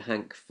looking to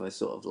Hank for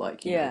sort of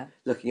like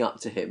looking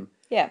up to him.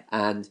 Yeah.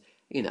 And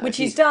which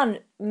he's done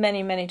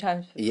many, many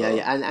times before.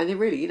 Yeah. And it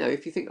really,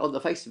 if you think on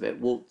the face of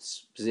it,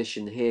 Walt's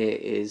position here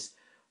is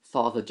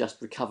father just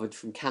recovered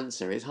from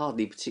cancer. It's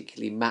hardly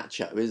particularly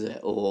macho, is it?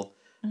 Or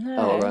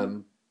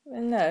no,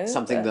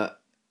 something that.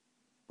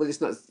 Well,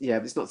 it's not. Yeah,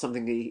 but it's not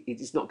something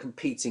he's not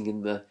competing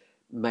in the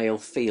male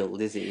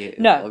field, is he?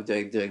 No, of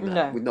doing that.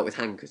 No. Not with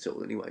Hank at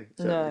all, anyway.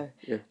 No.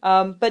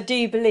 Yeah. But do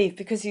you believe,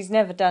 because he's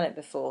never done it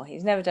before,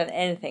 he's never done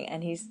anything,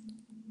 and he's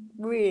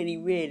really,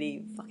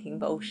 really fucking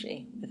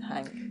bolshy with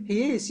Hank.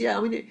 He is, yeah.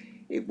 I mean,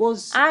 it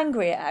was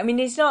angry. I mean,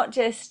 he's not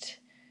just.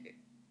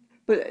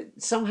 But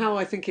somehow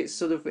I think it's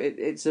sort of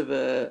it's of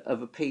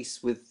a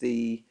piece with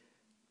the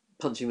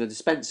punching the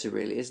dispenser,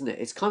 really, isn't it?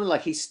 It's kind of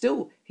like he's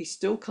still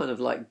kind of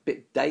like a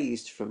bit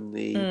dazed from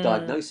the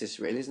diagnosis,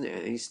 really, isn't it?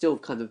 And he's still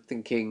kind of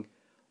thinking,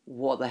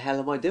 what the hell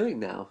am I doing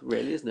now,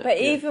 really, isn't it? But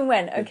even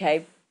when,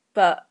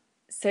 but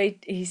so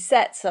he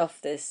sets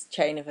off this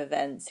chain of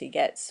events. He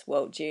gets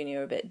Walt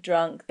Jr. a bit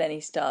drunk, then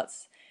he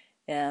starts,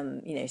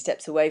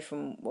 steps away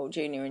from Walt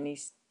Jr. and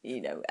he's,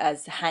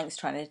 as Hank's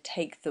trying to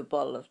take the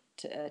bottle of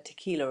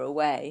tequila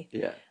away,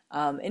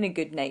 in a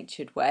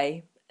good-natured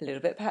way. A little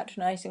bit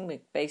patronising,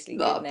 but basically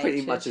good-natured.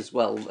 Pretty much as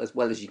well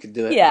as you could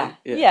do it.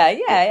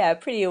 Yeah,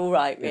 pretty all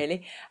right,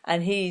 really.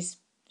 And he's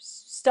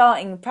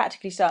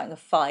practically starting a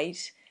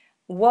fight.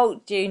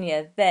 Walt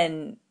Jr.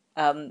 then,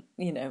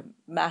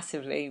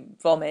 massively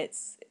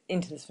vomits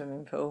into the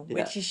swimming pool,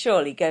 which is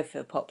surely go for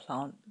the pot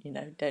plant.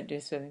 Don't do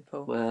a swimming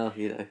pool. Well,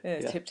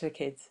 tip to the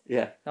kids.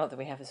 Yeah. Not that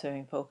we have a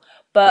swimming pool,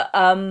 but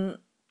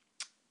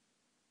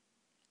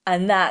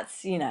and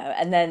that's,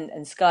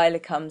 and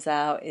Skylar comes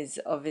out, is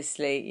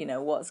obviously,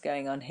 what's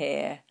going on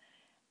here.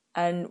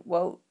 And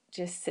Walt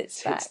just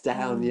sits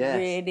down,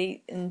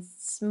 really, and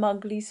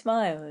smugly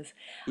smiles.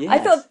 Yes. I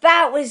thought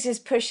that was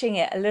just pushing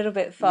it a little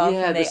bit far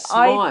for me. The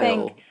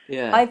smile.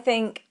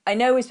 I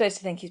know we're supposed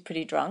to think he's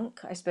pretty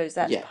drunk. I suppose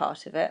that's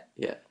part of it.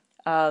 Yeah.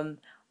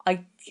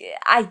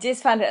 I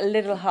just found it a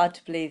little hard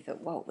to believe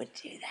that Walt would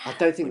do that. I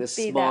don't think the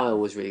smile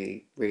was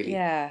really.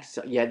 Yeah.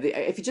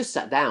 If he just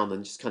sat down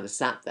and just kind of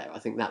sat there, I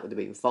think that would have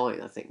been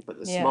fine. I think, but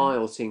the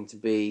smile seemed to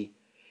be.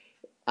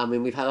 I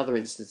mean, we've had other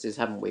instances,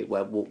 haven't we,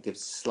 where Walt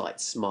gives a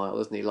slight smile,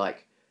 doesn't he?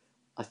 Like,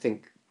 I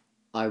think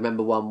I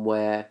remember one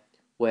where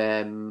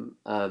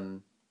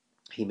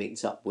he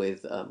meets up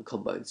with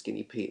Combo and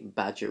Skinny Pete and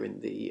Badger in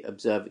the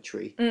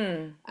observatory,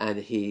 and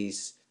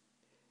he's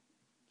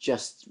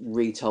just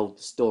retold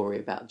the story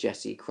about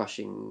Jesse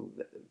crushing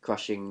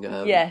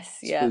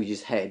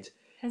Spooge's head.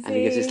 And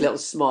he gives this little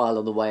smile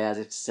on the way, as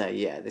if to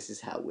say, this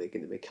is how we're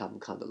going to become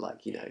kind of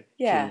like,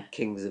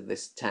 kings of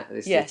this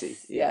city.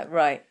 Yeah,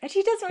 right. And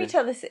he doesn't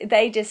retell this,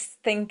 they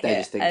just think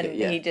it.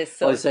 He just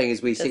sort What I was saying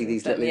is we see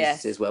these little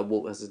instances where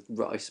Walt has a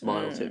wry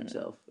smile to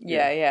himself.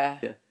 Yeah.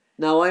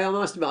 No, I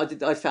must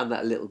admit, I found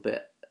that a little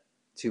bit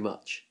too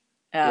much.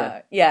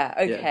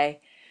 Okay.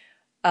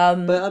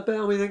 But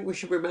I think we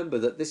should remember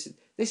that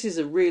this is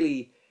a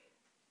really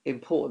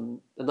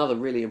another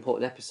really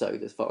important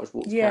episode as far as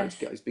Walt's character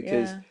Yes. goes,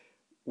 because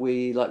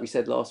Yeah. like we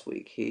said last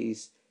week,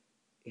 he's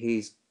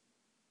he's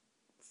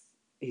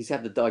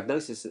had the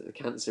diagnosis that the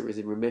cancer is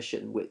in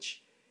remission,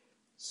 which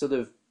sort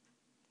of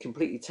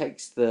completely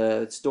takes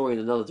the story in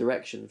another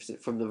direction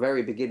from the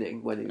very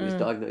beginning when he was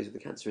diagnosed with the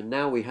cancer, and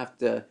now we have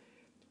to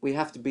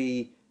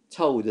be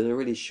told in a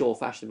really sure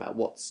fashion about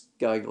what's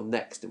going on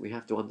next, and we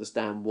have to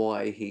understand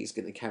why he's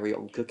going to carry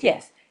on cooking.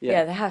 Yes.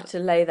 Yeah. They have to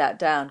lay that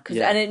down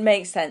Yeah. and it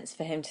makes sense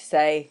for him to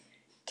say,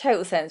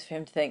 total sense for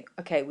him to think,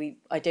 okay,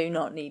 I do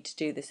not need to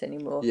do this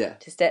anymore. Yeah.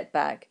 To step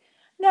back.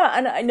 No,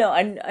 and I know,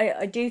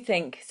 I do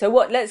think so.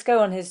 Let's go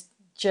on his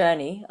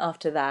journey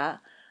after that.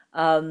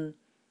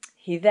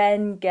 He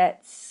then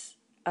gets.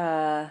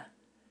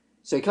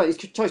 So he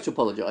tries to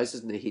apologise,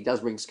 doesn't he? He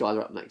does ring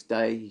Skylar up the next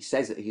day. He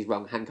says that he's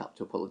rung Hank up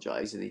to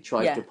apologise, and he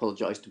tries Yeah. to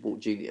apologise to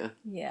Walt Jr.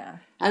 Yeah.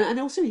 And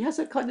also he has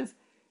that kind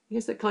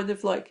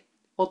of like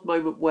odd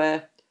moment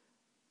where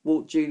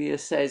Walt Jr.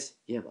 says,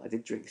 "Yeah, but I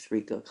did drink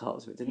 3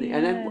 cups of it, didn't he?"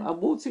 And then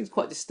Walt seems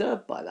quite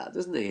disturbed by that,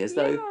 doesn't he? As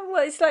though,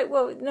 Well, it's like,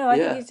 well, no, I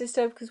think Yeah. he's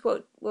disturbed because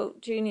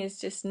Walt Jr.'s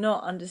just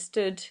not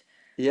understood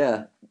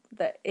yeah,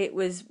 that it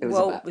was was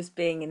Walt about- was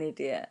being an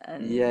idiot,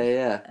 and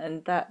yeah.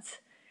 and that's,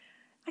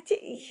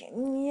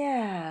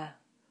 yeah.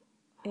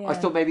 I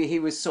thought maybe he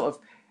was sort of.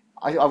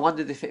 I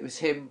wondered if it was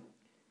him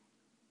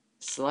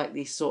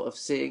slightly sort of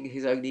seeing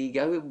his own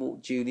ego in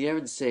Walt Jr.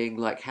 and seeing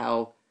like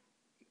how,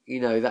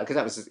 that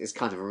because it's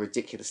kind of a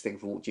ridiculous thing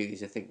for Walt Jr.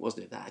 to think,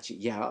 wasn't it? That actually,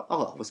 yeah,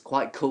 I was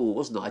quite cool,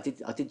 wasn't I?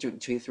 I did drink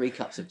 2 or 3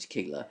 cups of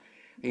tequila,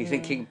 and you're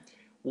thinking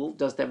Walt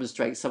does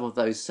demonstrate some of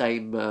those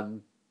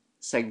same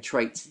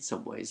traits in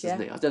some ways,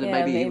 doesn't he? I don't know.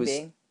 Maybe he was.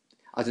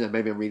 I don't know.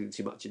 Maybe I'm reading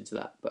too much into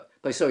that, but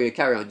sorry,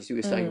 carry on. You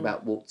were saying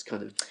about Walt's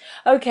kind of.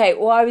 Okay,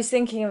 well, I was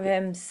thinking of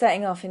him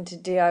setting off into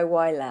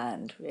DIY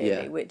land,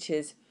 really, which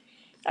is,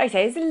 like I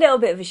say, it's a little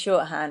bit of a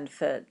shorthand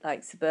for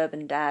like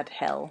suburban dad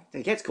hell.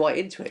 He gets quite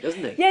into it,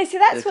 doesn't he? Yeah, so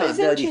that's In a what's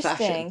kind of nerdy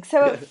interesting. fashion.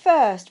 So at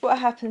first, what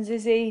happens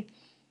is he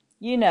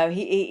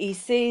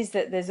sees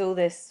that there's all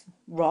this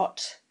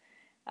rot.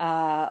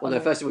 Well, no,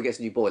 first of all, he gets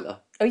a new boiler.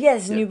 Oh, yeah,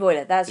 there's a new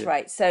boiler. That's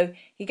right. So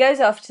he goes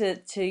off to,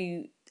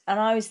 and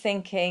I was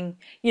thinking,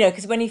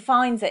 because when he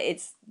finds that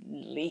it's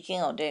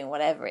leaking or doing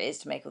whatever it is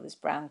to make all this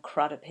brown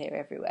crud appear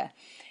everywhere,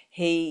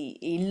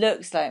 he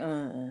looks like,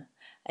 and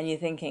you're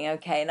thinking,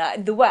 okay.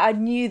 And the way I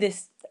knew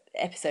this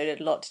episode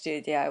had a lot to do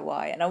with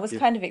DIY, and I was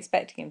kind of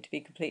expecting him to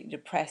be completely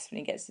depressed when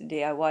he gets to the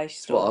DIY store.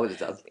 That's what I would have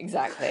done.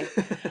 Exactly.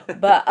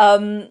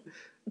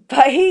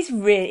 But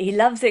he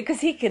loves it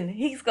because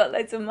he's got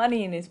loads of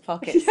money in his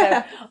pocket.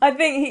 So I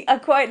think I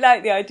quite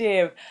like the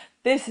idea of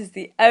this is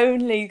the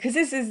only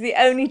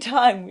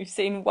time we've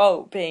seen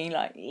Walt being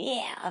like,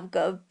 yeah, I've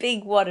got a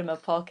big wad in my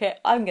pocket.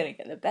 I'm going to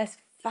get the best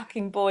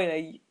fucking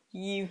boiler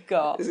you've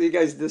got. So he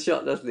goes to the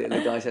shop, doesn't he? And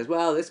the guy says,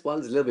 well, this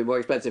one's a little bit more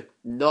expensive.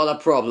 Not a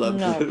problem.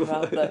 No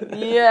problem.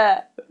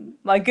 Yeah,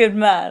 my good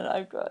man.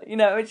 I've got,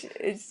 which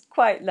is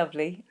quite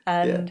lovely.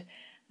 And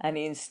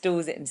he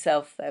installs it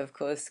himself, though, of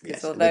course.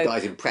 Yes, although and the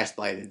guy's impressed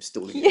by him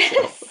installing it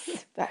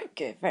himself.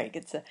 Yes, very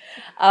good, sir.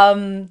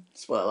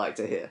 That's what I like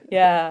to hear.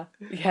 Yeah.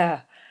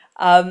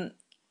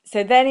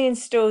 So then he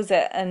installs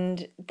it,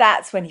 and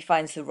that's when he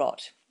finds the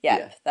rot.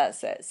 Yep,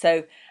 that's it.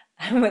 So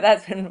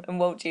that's when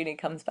Walt Jr.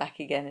 comes back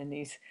again, and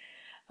he's.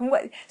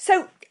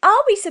 So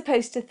are we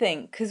supposed to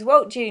think, because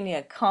Walt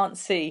Jr. can't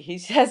see, he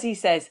says, he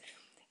says,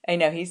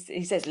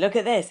 look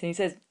at this, and he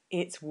says,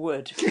 it's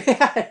wood.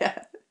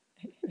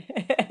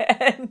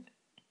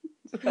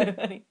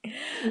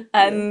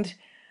 And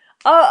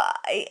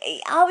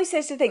are we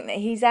supposed to think that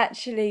he's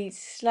actually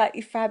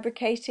slightly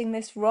fabricating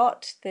this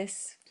rot? I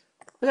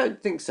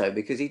don't think so,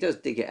 because he does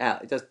dig it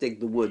out. He does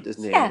dig the wood,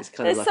 doesn't he? Yeah, It's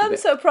kind there's of like some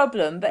sort of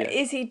problem, but Yeah.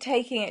 is he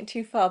taking it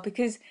too far?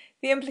 Because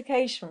the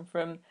implication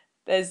from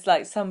there's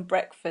like some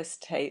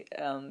breakfast, in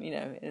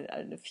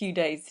a few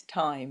days'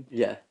 time.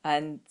 Yeah.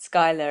 And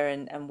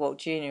Skylar and Walt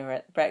Jr. are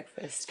at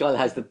breakfast. Skylar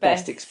has the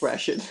best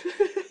expression.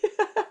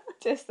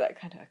 Just that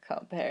kind of, I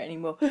can't bear it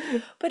anymore.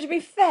 But to be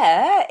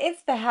fair,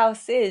 if the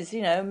house is,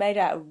 made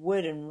out of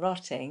wood and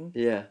rotting,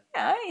 Yeah.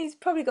 he's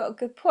probably got a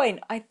good point.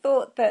 I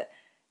thought that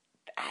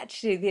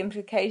actually the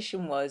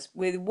implication was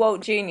with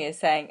Walt Jr.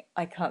 saying,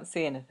 I can't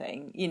see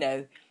anything,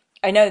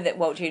 I know that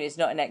Walt Jr. is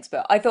not an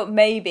expert. I thought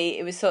maybe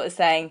it was sort of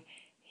saying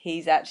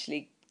he's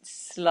actually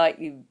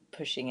slightly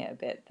pushing it a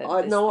bit.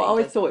 I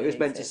thought it was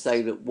meant to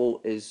say that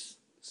Walt is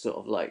sort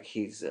of like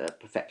he's a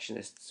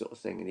perfectionist sort of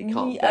thing, and he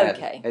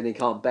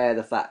can't bear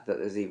the fact that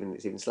it's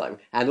even slightly,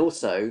 and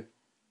also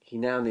he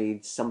now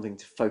needs something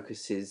to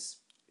focus his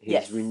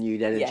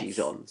renewed energies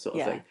on, sort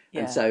of thing.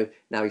 And so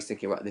now he's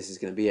thinking, right, this is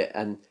going to be it,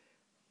 and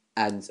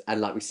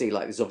like we see,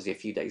 like there's obviously a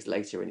few days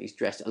later, and he's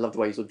dressed. I love the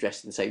way he's all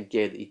dressed in the same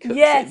gear that he cooks in.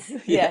 Yes,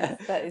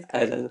 that is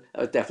great. And that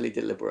was definitely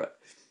deliberate.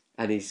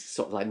 And he's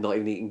sort of like not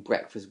even eating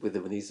breakfast with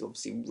them, and he's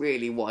obviously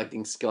really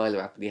winding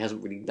Skylar up, and he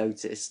hasn't really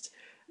noticed.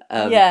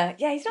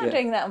 He's not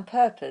doing that on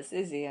purpose,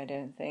 is he? I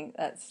don't think.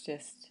 That's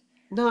just.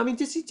 No, I mean,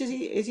 is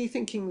he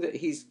thinking that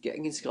he's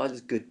getting in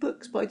Skylar's good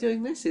books by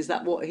doing this? Is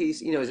that what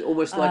he's, is it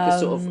almost like a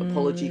sort of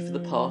apology for the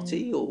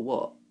party or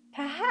what?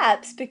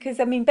 Perhaps because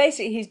I mean,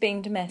 basically, he's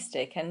being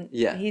domestic, and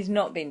Yeah. he's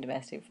not been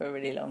domestic for a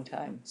really long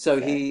time. So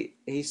So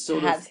he's sort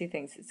of perhaps he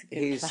thinks it's a good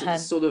he's plan.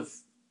 sort of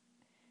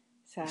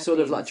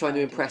Sadly like trying to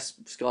misguided. impress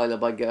Skylar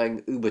by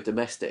going uber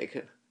domestic,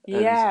 and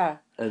Yeah,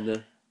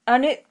 and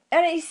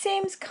and he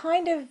seems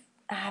kind of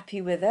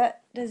happy with it,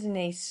 doesn't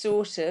he?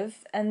 Sort of,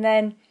 and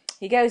then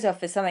he goes off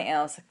for something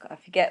else. I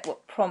forget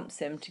what prompts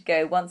him to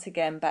go once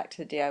again back to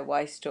the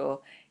DIY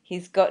store.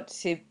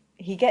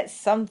 He gets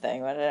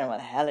something. I don't know what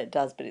the hell it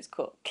does, but it's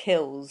called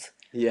Kills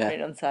yeah,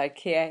 written on side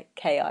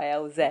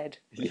Kilz,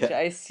 which yeah,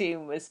 I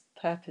assume was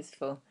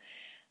purposeful.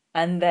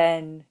 And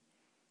then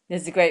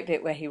there's a great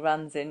bit where he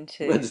runs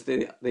into. runs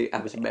the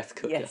amateur meth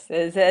cooker. Yes,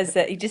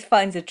 he just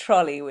finds a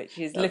trolley which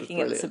is That was looking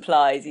at the brilliant.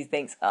 supplies. He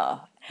thinks, Yeah,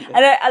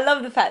 and I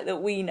love the fact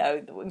that we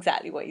know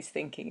exactly what he's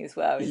thinking as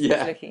well as he's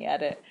yeah, looking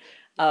at it.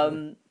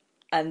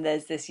 And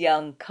there's this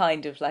young,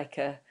 kind of like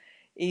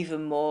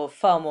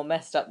far more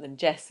messed up than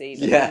Jesse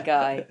looking yeah,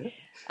 guy,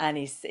 and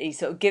he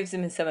sort of gives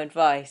him some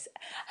advice.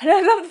 And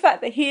I love the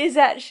fact that he is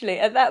actually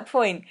at that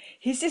point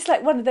he's just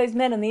like one of those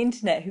men on the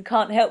internet who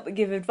can't help but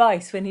give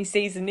advice when he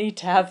sees a need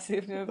to have some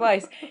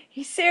advice.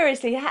 He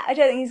seriously, I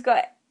don't think he's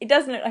got. It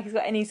doesn't look like he's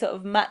got any sort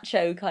of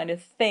macho kind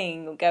of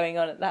thing going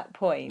on at that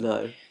point.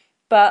 no,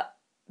 But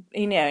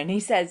and he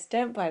says,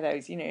 "Don't buy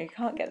those. You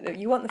can't get the.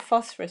 You want the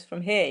phosphorus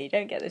from here. You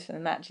don't get this from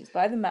the matches.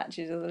 Buy the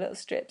matches or the little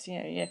strips.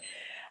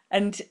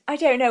 And I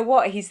don't know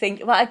what he's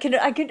thinking. Well, I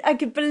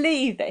could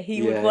believe that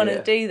he would yeah, want to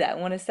yeah, do that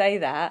and want to say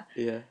that.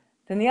 yeah,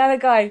 Then the other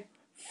guy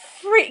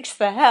freaks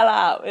the hell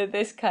out with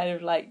this kind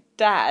of like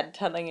dad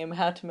telling him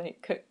how to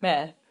make cooked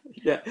meth.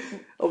 yeah.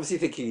 Obviously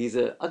thinking he's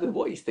a. I don't know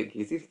what he's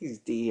thinking. Is he thinking he's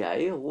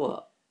DEA or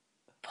what?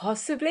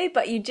 Possibly,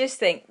 but you just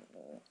think,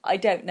 I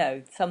don't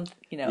know.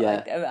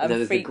 Yeah, and I'm then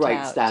there's the freaked great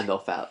out.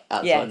 standoff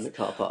outside in Yes, the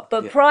car park.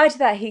 but Yeah, prior to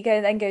that,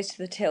 then goes to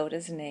the till,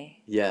 doesn't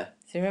he? yeah.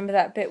 So remember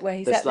that bit where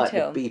he's That's at the like the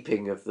till,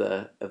 beeping of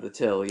the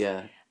till.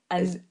 Yeah.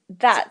 Is, and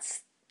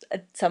that's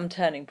some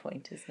turning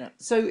point, isn't it?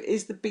 so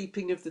is the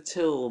beeping of the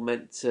till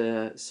meant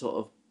to sort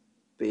of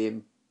be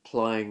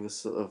implying the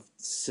sort of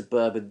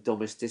suburban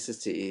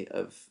domesticity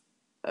of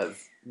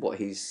what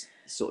he's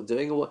sort of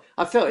doing, or what?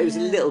 I felt it was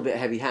a Yeah, little bit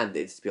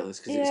heavy-handed, to be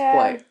honest, because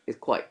yeah. it's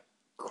quite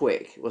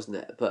quick, wasn't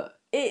it? But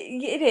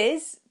It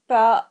is,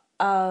 but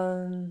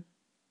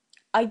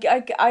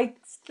I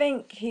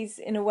think he's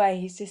in a way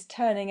he's just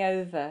turning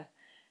over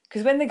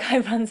because when the guy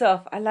runs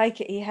off, I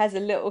like it. He has a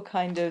little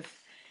kind of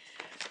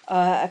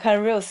a kind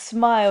of real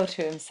smile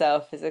to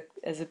himself as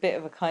a bit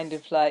of a kind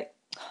of like,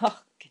 oh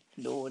good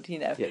lord,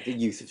 yeah, the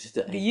youth of the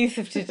today. youth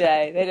of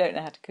today. They don't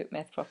know how to cook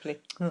meth properly,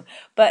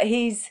 but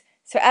he's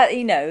so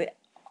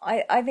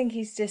I think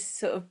he's just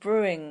sort of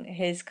brewing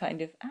his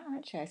kind of. Oh,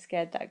 actually, I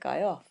scared that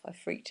guy off. I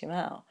freaked him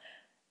out.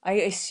 I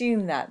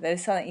assume that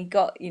there's something he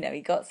got.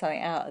 He got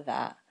something out of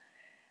that.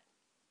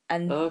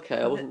 And Okay,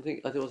 I wasn't.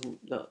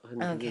 No, I hadn't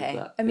considered okay,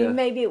 that. I mean Yeah.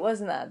 maybe it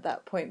wasn't at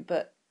that point,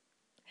 but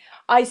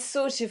I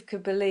sort of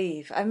could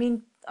believe. I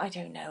mean, I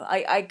don't know.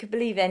 I could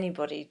believe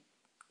anybody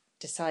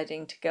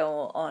deciding to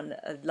go on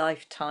a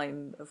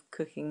lifetime of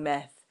cooking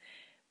meth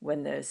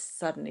when they're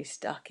suddenly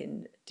stuck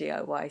in a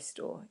DIY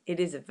store. It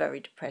is a very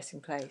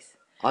depressing place.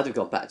 I'd have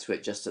gone back to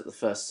it just at the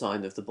first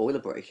sign of the boiler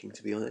breaking,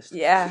 to be honest.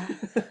 Yeah,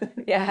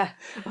 yeah.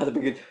 I'd have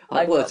been good.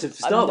 I'm Well, not. to I'm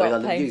start with, not I'd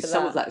have paying for used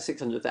some of that. that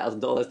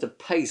 $600,000 to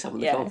pay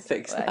someone to come and Yes,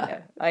 fix I know.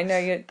 that. I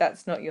know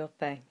that's not your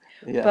thing,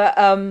 Yeah. but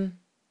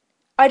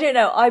I don't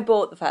know. I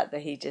bought the fact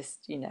that he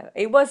just,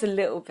 it was a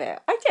little bit.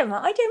 I don't know.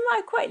 I don't.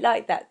 I quite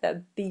like that.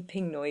 The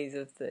beeping noise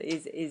of the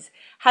is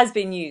has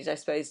been used, I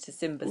suppose, to Yeah,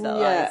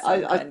 sympathise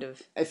some kind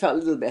of. it felt a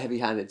little bit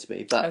heavy-handed to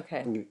me, but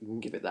Okay. you can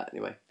give it that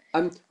anyway.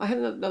 I had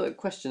another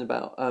question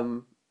about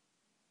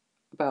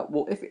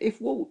Walt. If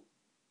Walt,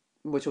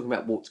 we're talking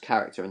about Walt's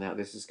character and how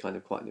this is kind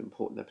of quite an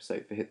important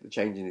episode for the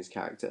change in his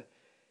character.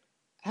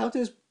 How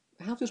does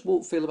how does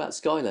Walt feel about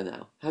Skylar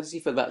now? How does he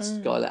feel about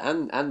Skylar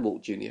and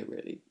Walt Junior?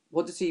 Really,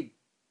 what does he?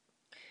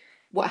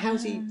 What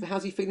how's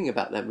he feeling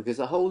about them? Because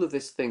the whole of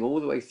this thing, all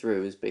the way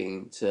through, has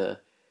been to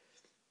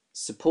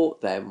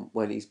support them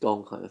when he's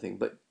gone, kind of thing.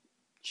 But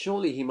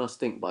surely he must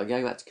think by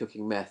going back to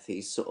cooking meth,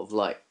 he's sort of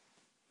like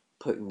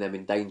putting them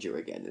in danger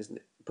again, isn't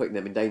it? Putting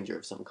them in danger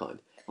of some kind.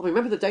 I mean,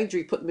 remember the danger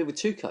he put them in with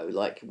Tuco?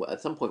 Like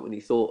at some point when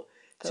he thought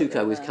Thought they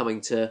Tuco was were.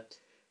 coming to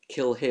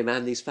kill him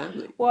and his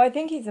family. Well, I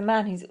think he's a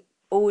man who's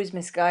always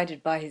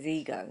misguided by his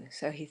ego,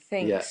 so he Yeah.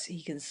 thinks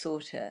he can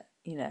sort it.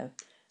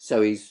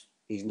 So he's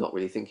not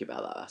really thinking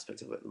about that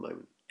aspect of it at the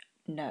moment.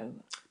 No.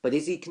 But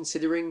is he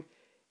considering?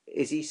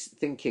 Is he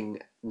thinking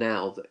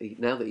now that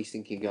he's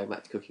thinking going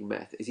back to cooking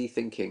meth? Is he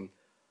thinking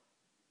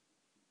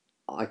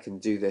I can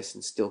do this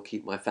and still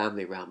keep my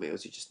family around me, or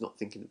is he just not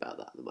thinking about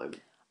that at the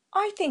moment?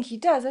 I think he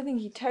does. I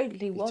think he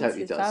totally He wants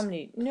totally his does.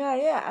 family. No,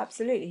 yeah,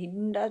 absolutely. He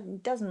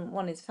doesn't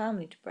want his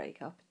family to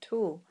break up at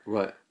all.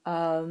 Right.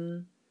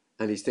 Um,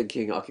 And he's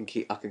thinking I can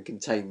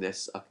contain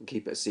this. I can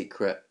keep it a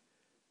secret.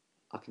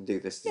 I can do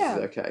this. This is yeah.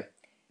 okay.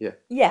 Yeah.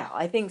 Yeah,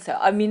 I think so.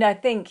 I mean, I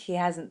think he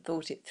hasn't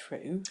thought it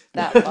through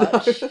that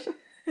much.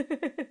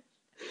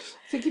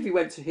 I think if he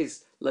went to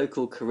his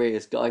local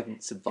careers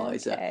guidance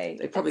advisor, Okay,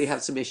 they probably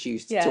have some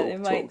issues to yeah, they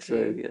might talk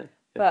through. do. Yeah. Yeah.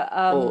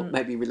 But Or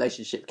maybe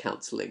relationship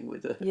counselling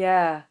with a.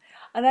 yeah,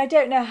 and I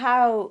don't know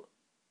how.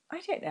 I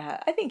don't know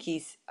how. I think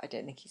he's. I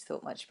don't think he's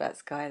thought much about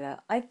Skylar.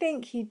 I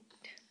think he.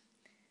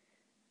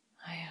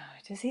 I don't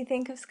know, does he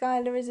think of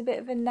Skylar as a bit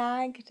of a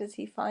nag? Does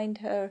he find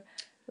her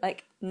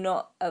like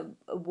not a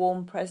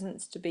warm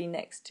presence to be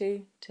next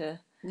to?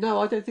 No,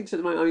 I don't think so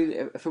at the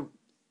moment. I mean,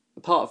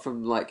 apart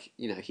from like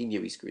he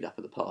knew he screwed up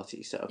at the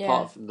party. So Yeah,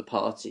 apart from the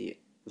party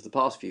of the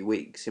past few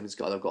weeks, him and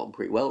Skylar have got on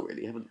pretty well,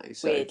 really, haven't they?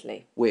 So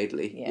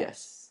weirdly, yes.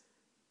 yes.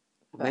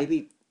 But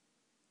Maybe.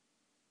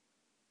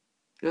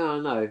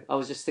 No, no. I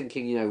was just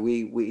thinking.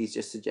 We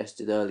just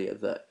suggested earlier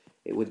that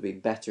it would have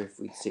been better if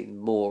we'd seen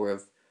more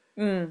of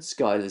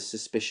Skylar's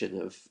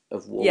suspicion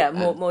of Walt. yeah,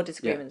 And more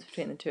disagreements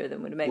between the two of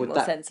them would have made would more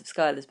that sense of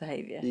Skylar's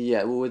behaviour.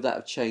 yeah? Well, would that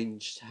have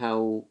changed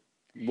how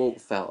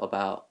Walt felt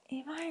about?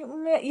 Yeah,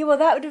 well,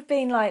 that would have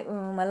been like,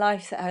 oh, my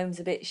life's at home's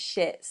a bit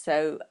shit,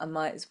 so I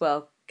might as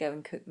well go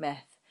and cook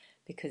meth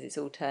because it's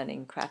all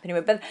turning crap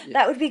anyway. But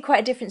that would be quite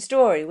a different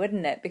story,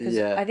 wouldn't it? Because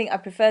I think I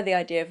prefer the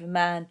idea of a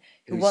man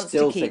who wants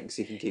still to keep, thinks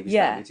he can keep his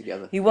family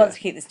together. He wants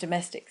to keep this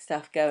domestic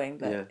stuff going,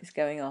 but it's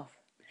going off.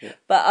 Yeah.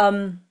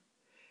 But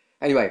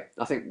anyway,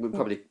 I think we've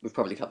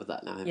probably covered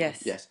that now.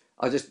 Yes. Yes.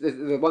 I just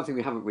the one thing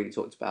we haven't really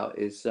talked about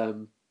is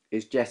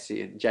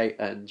Jesse and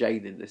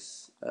Jane in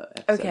this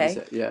episode.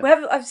 okay. Yeah.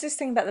 I was just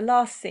thinking about the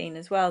last scene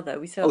as well, though.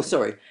 We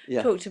sorry.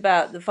 Yeah. talked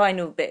about the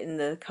final bit in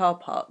the car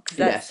park because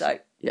that's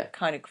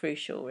kind of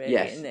crucial, really,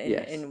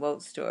 in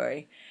Walt's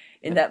story,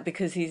 that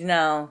because he's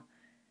now.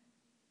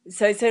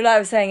 So like I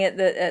was saying at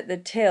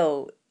the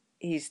till,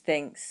 he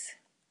thinks,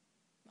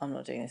 I'm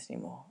not doing this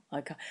anymore. I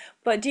can't.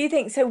 But do you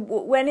think so?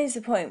 When is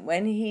the point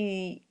when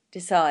he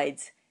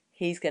decides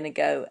he's going to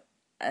go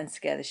and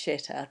scare the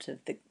shit out of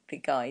the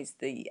guys,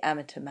 the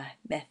amateur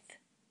meth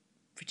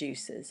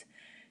producers?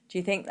 Do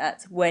you think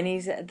that's when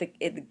he's at the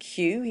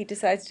queue? He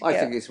decides to go. I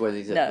think it's when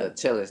he's at the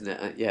till, isn't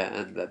it? Yeah,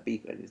 and the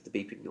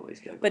beeping noise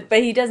going. But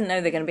he doesn't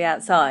know they're going to be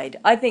outside.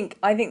 I think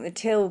the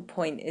till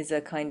point is a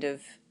kind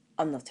of,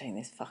 I'm not doing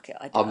this. Fuck it.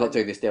 I'm not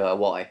doing this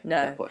DIY. No.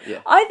 At that point,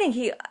 yeah. I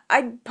think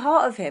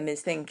part of him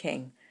is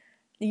thinking,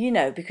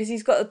 because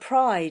he's got the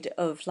pride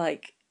of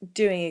like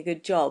doing a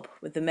good job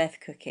with the meth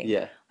cooking.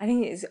 Yeah. I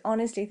think he's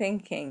honestly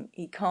thinking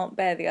he can't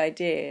bear the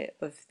idea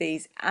of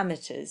these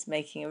amateurs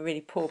making a really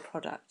poor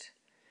product.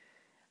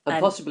 And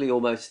possibly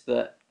almost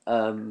that,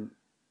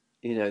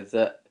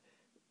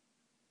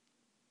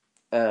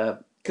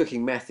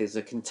 cooking meth is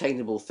a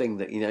containable thing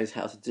that he knows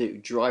how to do.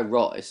 Dry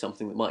rot is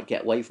something that might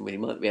get away from him. He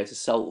might be able to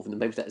solve, and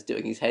maybe that's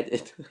doing his head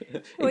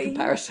in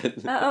comparison.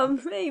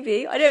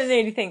 Maybe. I don't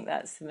really think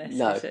that's the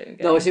message.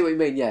 No, I see what you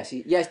mean. Yes,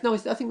 no, I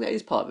think that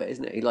is part of it,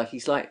 isn't it?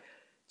 He's like,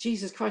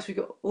 Jesus Christ, we've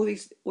got all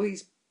these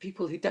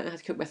people who don't know how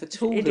to cook meth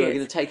at all who are going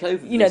to take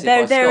over.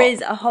 There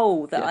is a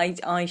hole that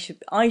I should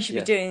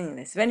be doing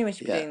this. If anyone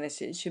should be doing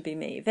this, it should be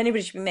me. If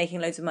anybody should be making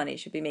loads of money, it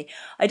should be me.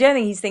 I don't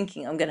think he's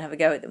thinking I'm going to have a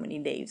go at them when he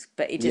leaves,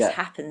 but it just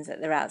happens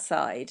that they're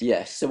outside.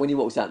 Yes, so when he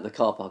walks out in the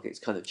car park, it's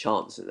kind of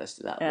chance that they're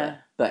still out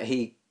there. But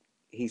he's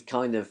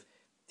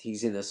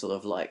in a sort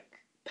of like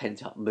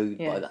pent up mood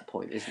by that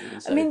point, isn't he?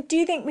 So, I mean, do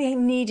you think we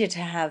needed to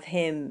have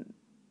him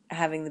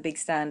having the big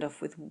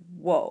standoff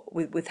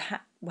with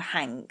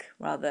Hank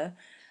rather?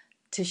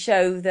 To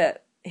show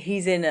that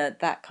he's in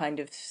that kind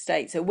of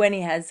state. So when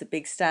he has a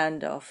big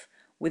standoff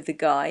with the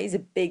guy, he's a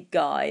big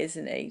guy,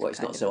 isn't he? Well, it's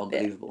not so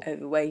unbelievable.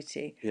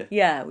 Overweighty.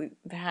 Yeah,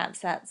 perhaps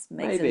that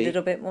makes a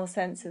little bit more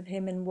sense of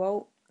him and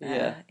Walt.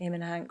 Him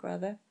and Hank,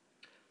 rather.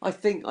 I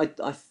think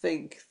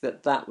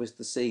that was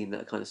the scene,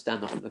 that kind of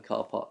standoff in the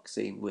car park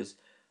scene was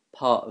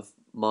part of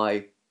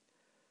my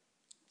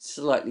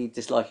slightly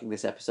disliking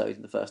this episode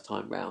in the first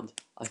time round.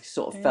 I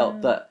sort of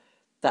felt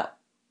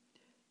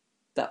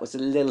that was a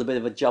little bit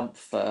of a jump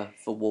for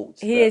Walt.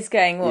 He is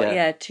going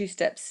 2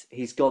 steps.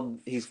 He's gone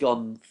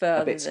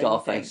a bit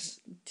Scarface.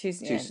 Too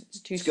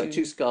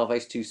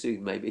Scarface too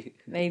soon, maybe.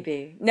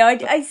 Maybe. No,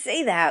 I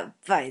see that,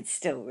 but it's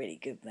still a really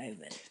good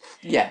moment.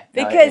 Yeah,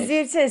 because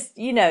it's just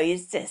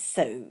it's just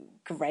so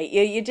great.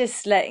 You're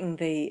just letting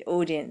the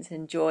audience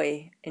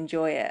enjoy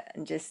it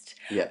and just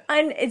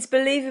and it's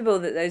believable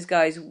that those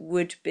guys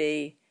would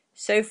be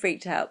so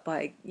freaked out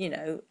by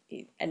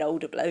an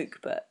older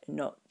bloke, but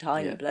not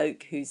tiny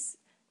bloke who's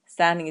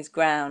standing his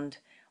ground,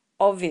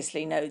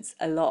 obviously knows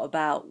a lot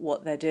about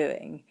what they're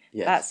doing.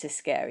 Yes. That's just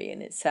scary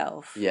in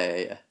itself.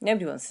 Yeah.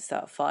 Nobody wants to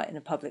start a fight in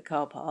a public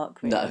car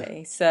park, really.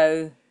 No.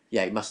 So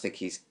yeah, he must think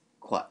he's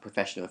quite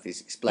professional if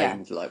he's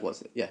explained like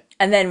what's it. Yeah.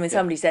 And then when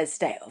somebody says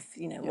stay off,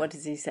 what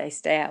does he say?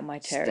 Stay out of my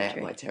territory. Stay out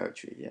of my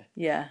territory. Yeah.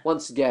 Yeah.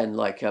 Once again,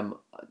 like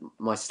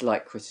my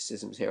slight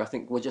criticisms here. I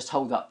think we'll just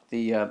hold up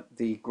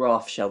the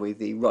graph, shall we?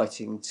 The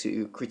writing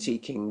to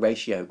critiquing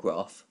ratio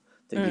graph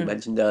that you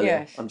mentioned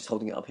earlier. Yes. I'm just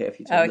holding it up here for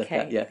you to look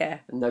at. Yeah.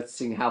 And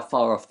noticing how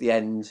far off the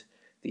end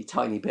the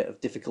tiny bit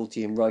of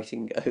difficulty in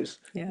writing goes.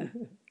 Yeah.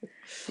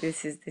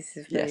 This is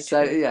very Yes,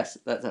 so true. yes,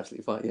 that's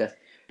absolutely fine. Yes.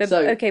 But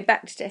So okay,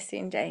 back to Jessie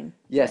and Jane.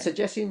 yeah, so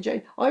Jessie and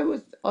Jane.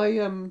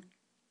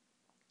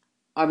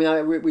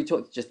 We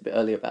talked just a bit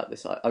earlier about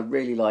this. I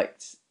really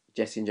liked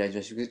Jessie and Jane's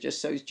relationship because it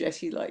just shows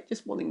Jessie like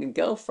just wanting a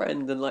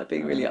girlfriend and like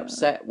being really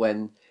upset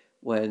when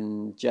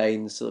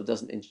Jane sort of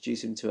doesn't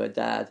introduce him to her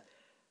dad.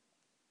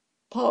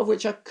 Part of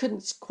which I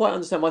couldn't quite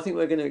understand. I think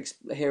we're going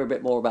to hear a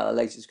bit more about her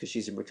later because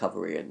she's in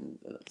recovery and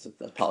that's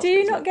part Do of it, you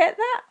isn't not it? get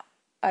that?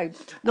 Oh,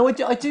 No,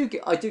 I do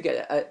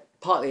get it.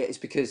 Partly it's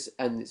because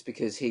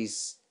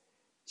she's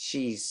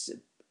she's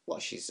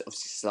obviously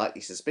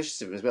slightly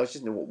suspicious of him as well. She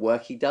doesn't know what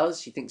work he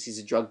does. She thinks he's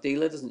a drug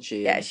dealer, doesn't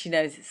she? yeah, And she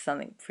knows it's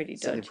something pretty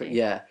something dodgy.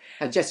 yeah.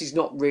 And Jesse's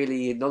not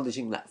really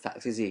acknowledging that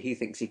fact, is he? He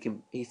thinks he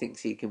can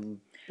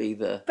be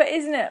the But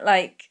isn't it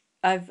like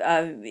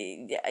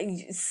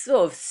it's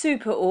sort of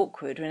super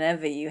awkward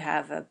whenever you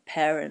have a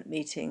parent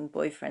meeting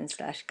boyfriend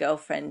slash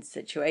girlfriend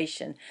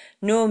situation.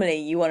 Normally,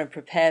 you want to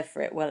prepare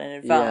for it well in yeah.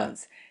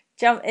 advance.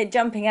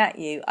 Jumping at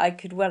you, I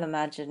could well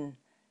imagine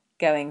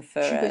going for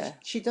a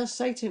She does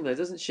say to him though,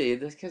 doesn't she?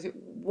 Because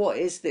what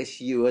is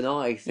this you and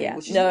I thing? yeah.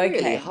 Which is No, really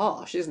okay.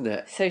 harsh, isn't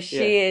it? So Yeah.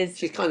 she is.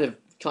 She's kind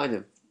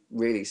of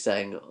really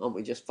saying, "Aren't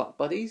we just fuck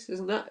buddies?"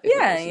 Isn't that?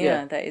 Yeah, Yeah.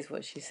 yeah, that is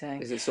what she's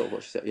saying. Is it sort of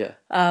what she said? Yeah.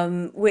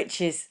 Which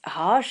is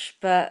harsh,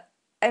 but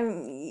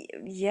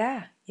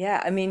yeah,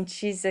 yeah. I mean,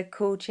 she's a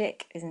cool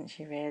chick, isn't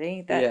she?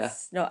 Really,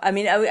 that's not. I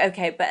mean,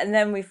 okay, but and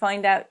then we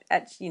find out,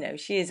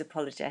 she is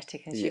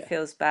apologetic and she Yeah.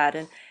 feels bad,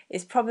 and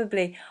it's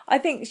probably. I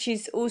think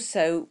she's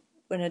also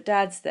when her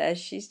dad's there,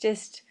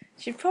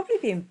 she'd probably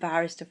be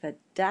embarrassed of her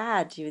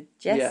dad with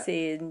Yeah.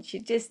 Jessie, and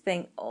she'd just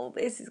think, oh,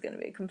 this is going to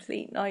be a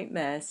complete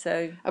nightmare.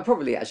 So And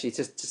probably actually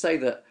to say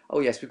that, oh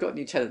yes, we've got a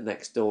new tenant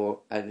next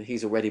door and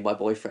he's already my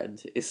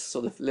boyfriend is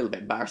sort of a little bit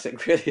embarrassing,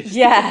 really.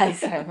 yeah,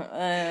 so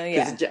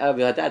yeah. Because I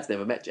mean, her dad's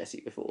never met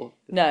Jessie before.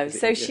 No, Is it?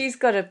 so Yeah. she's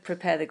got to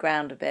prepare the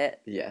ground a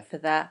bit Yeah. for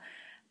that.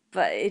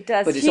 But it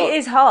does. But it's She not,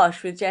 is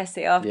harsh with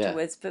Jessie yeah.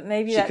 afterwards, but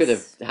maybe She could have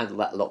that's handled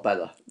that a lot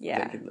better.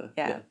 yeah, I think,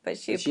 yeah. But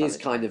she is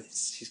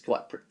apologised. she's quite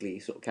a prickly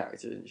sort of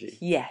character, isn't she?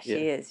 Yeah, she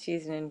is.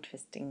 She's an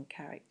interesting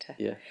character.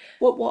 Yeah.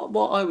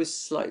 What I was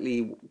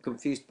slightly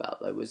confused about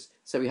though was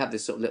so we have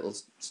this sort of little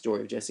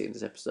story of Jesse in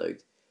this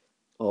episode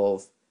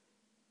of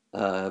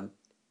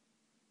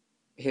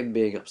him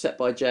being upset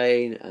by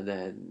Jane and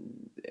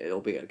then it'll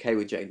be okay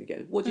with Jane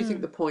again. What do you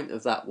think the point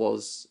of that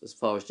was as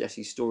far as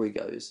Jesse's story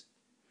goes?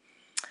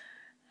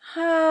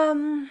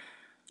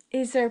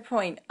 Is there a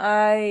point?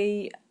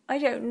 I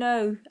don't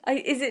know.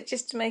 Is it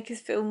just to make us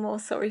feel more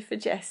sorry for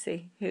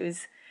Jessie,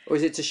 who's Or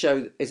is it to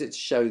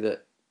show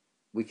that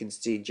we can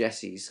see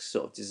Jesse's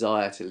sort of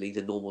desire to lead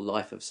a normal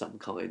life of some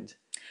kind?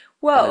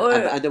 well,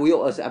 And then we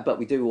also, but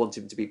we do want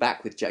him to be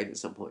back with Jane at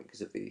some point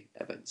because of the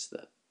events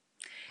that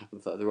happen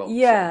further on.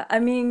 yeah. So. I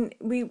mean,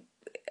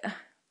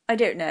 I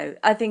don't know.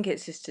 I think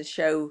it's just to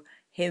show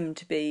him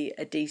to be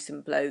a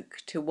decent bloke,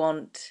 to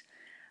want.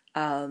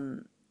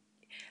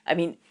 I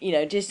mean,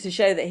 just to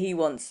show that he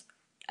wants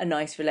a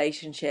nice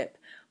relationship.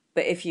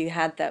 But if you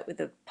had that with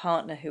a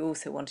partner who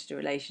also wanted a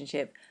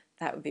relationship,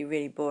 that would be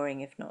really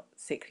boring, if not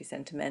sickly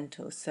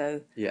sentimental.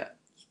 So, Yeah.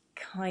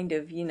 kind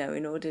of,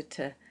 in order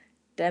to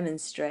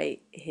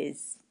demonstrate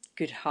his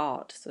good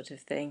heart, sort of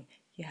thing,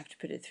 you have to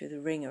put it through the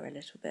ringer a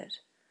little bit.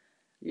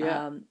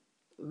 Yeah.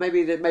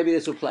 Maybe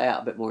this will play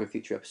out a bit more in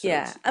future episodes.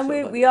 Yeah, and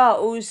we are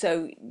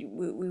also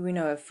we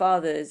know her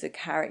father is a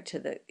character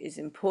that is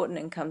important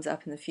and comes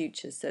up in the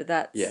future, so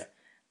that's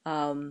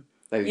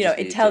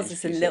it tells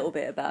us a little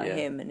bit about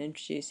him and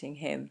introducing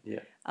him.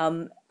 Yeah.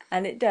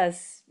 And it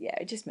does,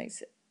 it just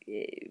makes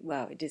it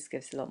just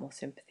gives a lot more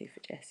sympathy for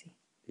Jessie.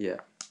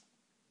 Yeah.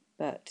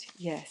 But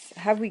yes,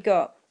 have we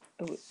got?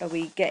 Are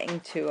we getting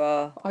to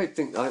our? I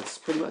think that's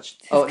pretty much.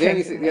 Oh, the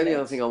only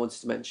other thing I wanted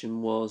to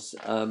mention was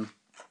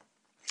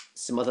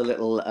some other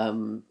little.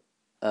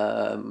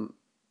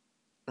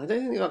 I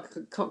don't think I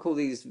can't call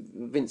these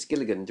Vince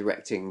Gilligan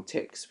directing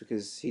ticks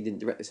because he didn't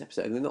direct this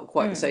episode. They're not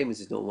quite the same as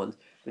his normal ones.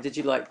 But did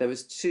you like? There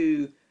was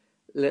two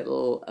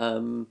little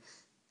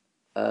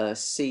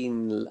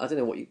scene. I don't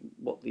know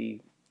what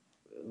the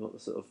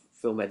sort of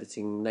film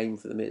editing name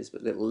for them is,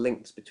 but little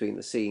links between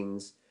the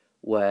scenes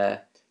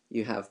where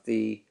you have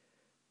the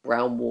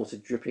brown water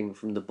dripping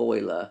from the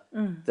boiler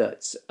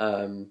that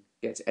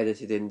gets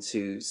edited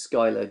into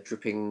Skylar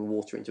dripping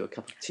water into a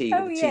cup of tea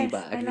with a tea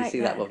bag. You see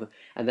that one,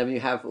 and then you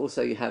have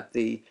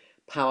the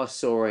power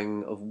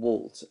sawing of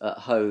Walt at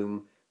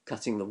home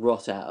cutting the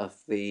rot out of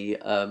the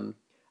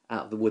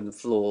wooden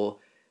floor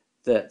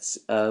that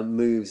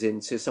moves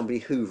into somebody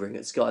hoovering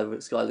at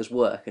Skylar's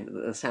work, and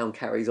the sound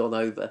carries on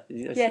over.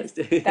 Yes,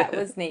 that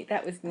was neat.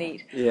 That was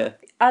neat. Yeah.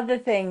 Other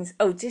things.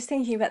 Oh, just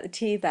thinking about the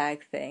tea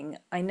bag thing,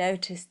 I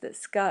noticed that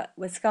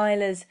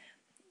Skylar's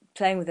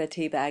playing with her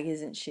tea bag,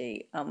 isn't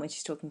she? When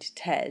she's talking to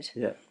Ted.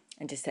 Yeah.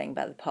 And just saying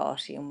about the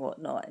party and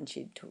whatnot, and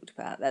she talked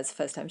about that's the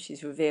first time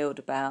she's revealed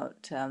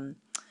about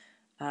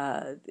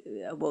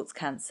Walt's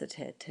cancer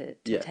to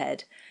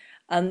Ted.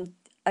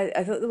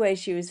 I thought the way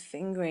she was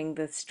fingering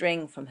the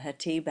string from her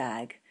tea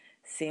bag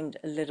seemed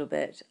a little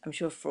bit. I'm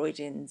sure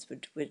Freudians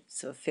would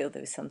sort of feel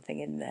there was something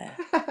in there.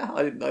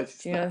 I didn't notice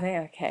Do you know what I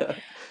that. think?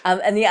 Okay.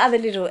 And the other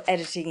little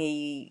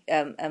editing-y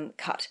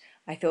cut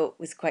I thought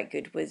was quite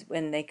good was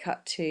when they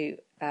cut to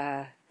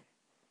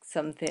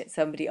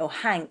somebody or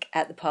Hank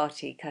at the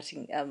party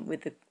cutting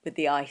with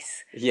the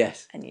ice.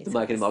 Yes, And you the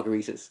sort making of,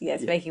 margaritas.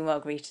 yes, Yeah. making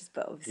margaritas,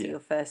 but obviously Yeah. your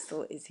first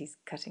thought is he's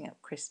cutting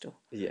up crystal.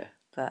 Yeah.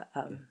 But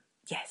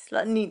yes,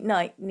 like neat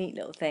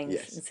little things,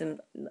 Yes. and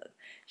some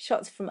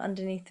shots from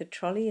underneath the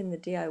trolley in the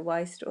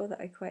DIY store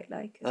that I quite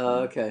like as well.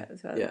 Okay. That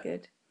was rather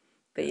good.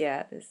 But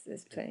yeah,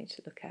 there's plenty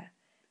to look at,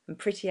 and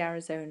pretty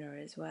Arizona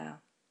as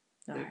well.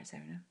 Not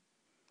Arizona,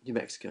 New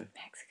Mexico.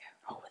 Mexico.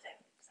 Oh, the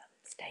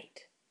southern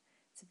state.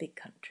 It's a big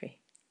country.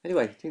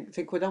 Anyway,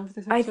 think we're done with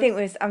this episode? I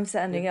think I'm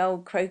sounding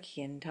old,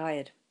 croaky, and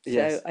tired. So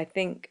Yes. I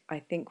think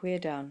we're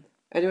done.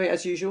 Anyway,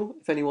 as usual,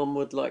 if anyone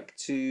would like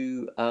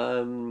to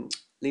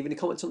leave any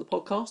comments on the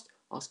podcast,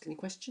 ask any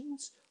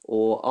questions,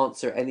 or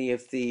answer any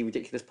of the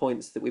ridiculous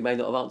points that we may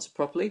not have answered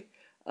properly,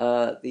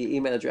 the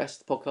email address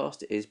of the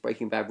podcast is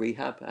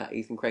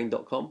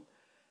breakingbadrehab@ethancrane.com,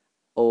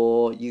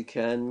 or you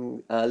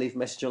can leave a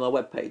message on our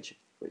webpage,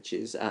 which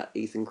is at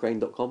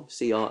ethancrane.com,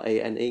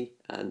 CRANE,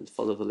 and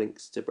follow the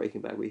links to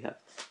Breaking Bad Rehab.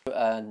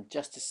 And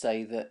just to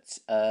say that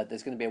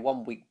there's going to be a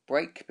 1 week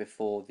break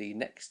before the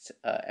next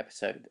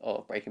episode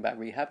of Breaking Bad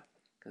Rehab,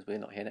 because we're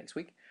not here next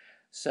week.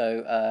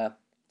 So to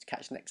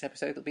catch the next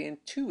episode, it'll be in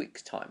 2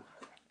 weeks' time.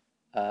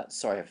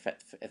 Sorry if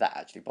that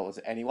actually bothers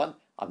anyone.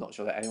 I'm not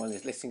sure that anyone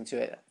is listening to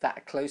it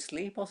that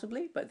closely,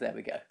 possibly, but there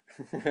we go.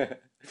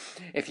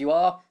 If you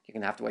are, you're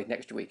going to have to wait an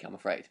extra week, I'm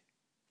afraid.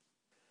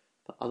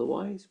 But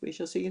otherwise, we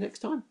shall see you next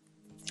time.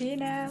 See you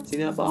now. See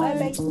you now.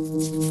 Bye.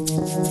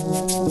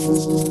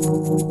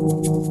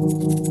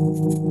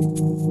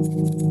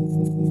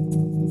 Bye.